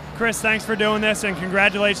game. Chris, thanks for doing this, and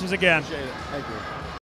congratulations again. Appreciate it. Thank you.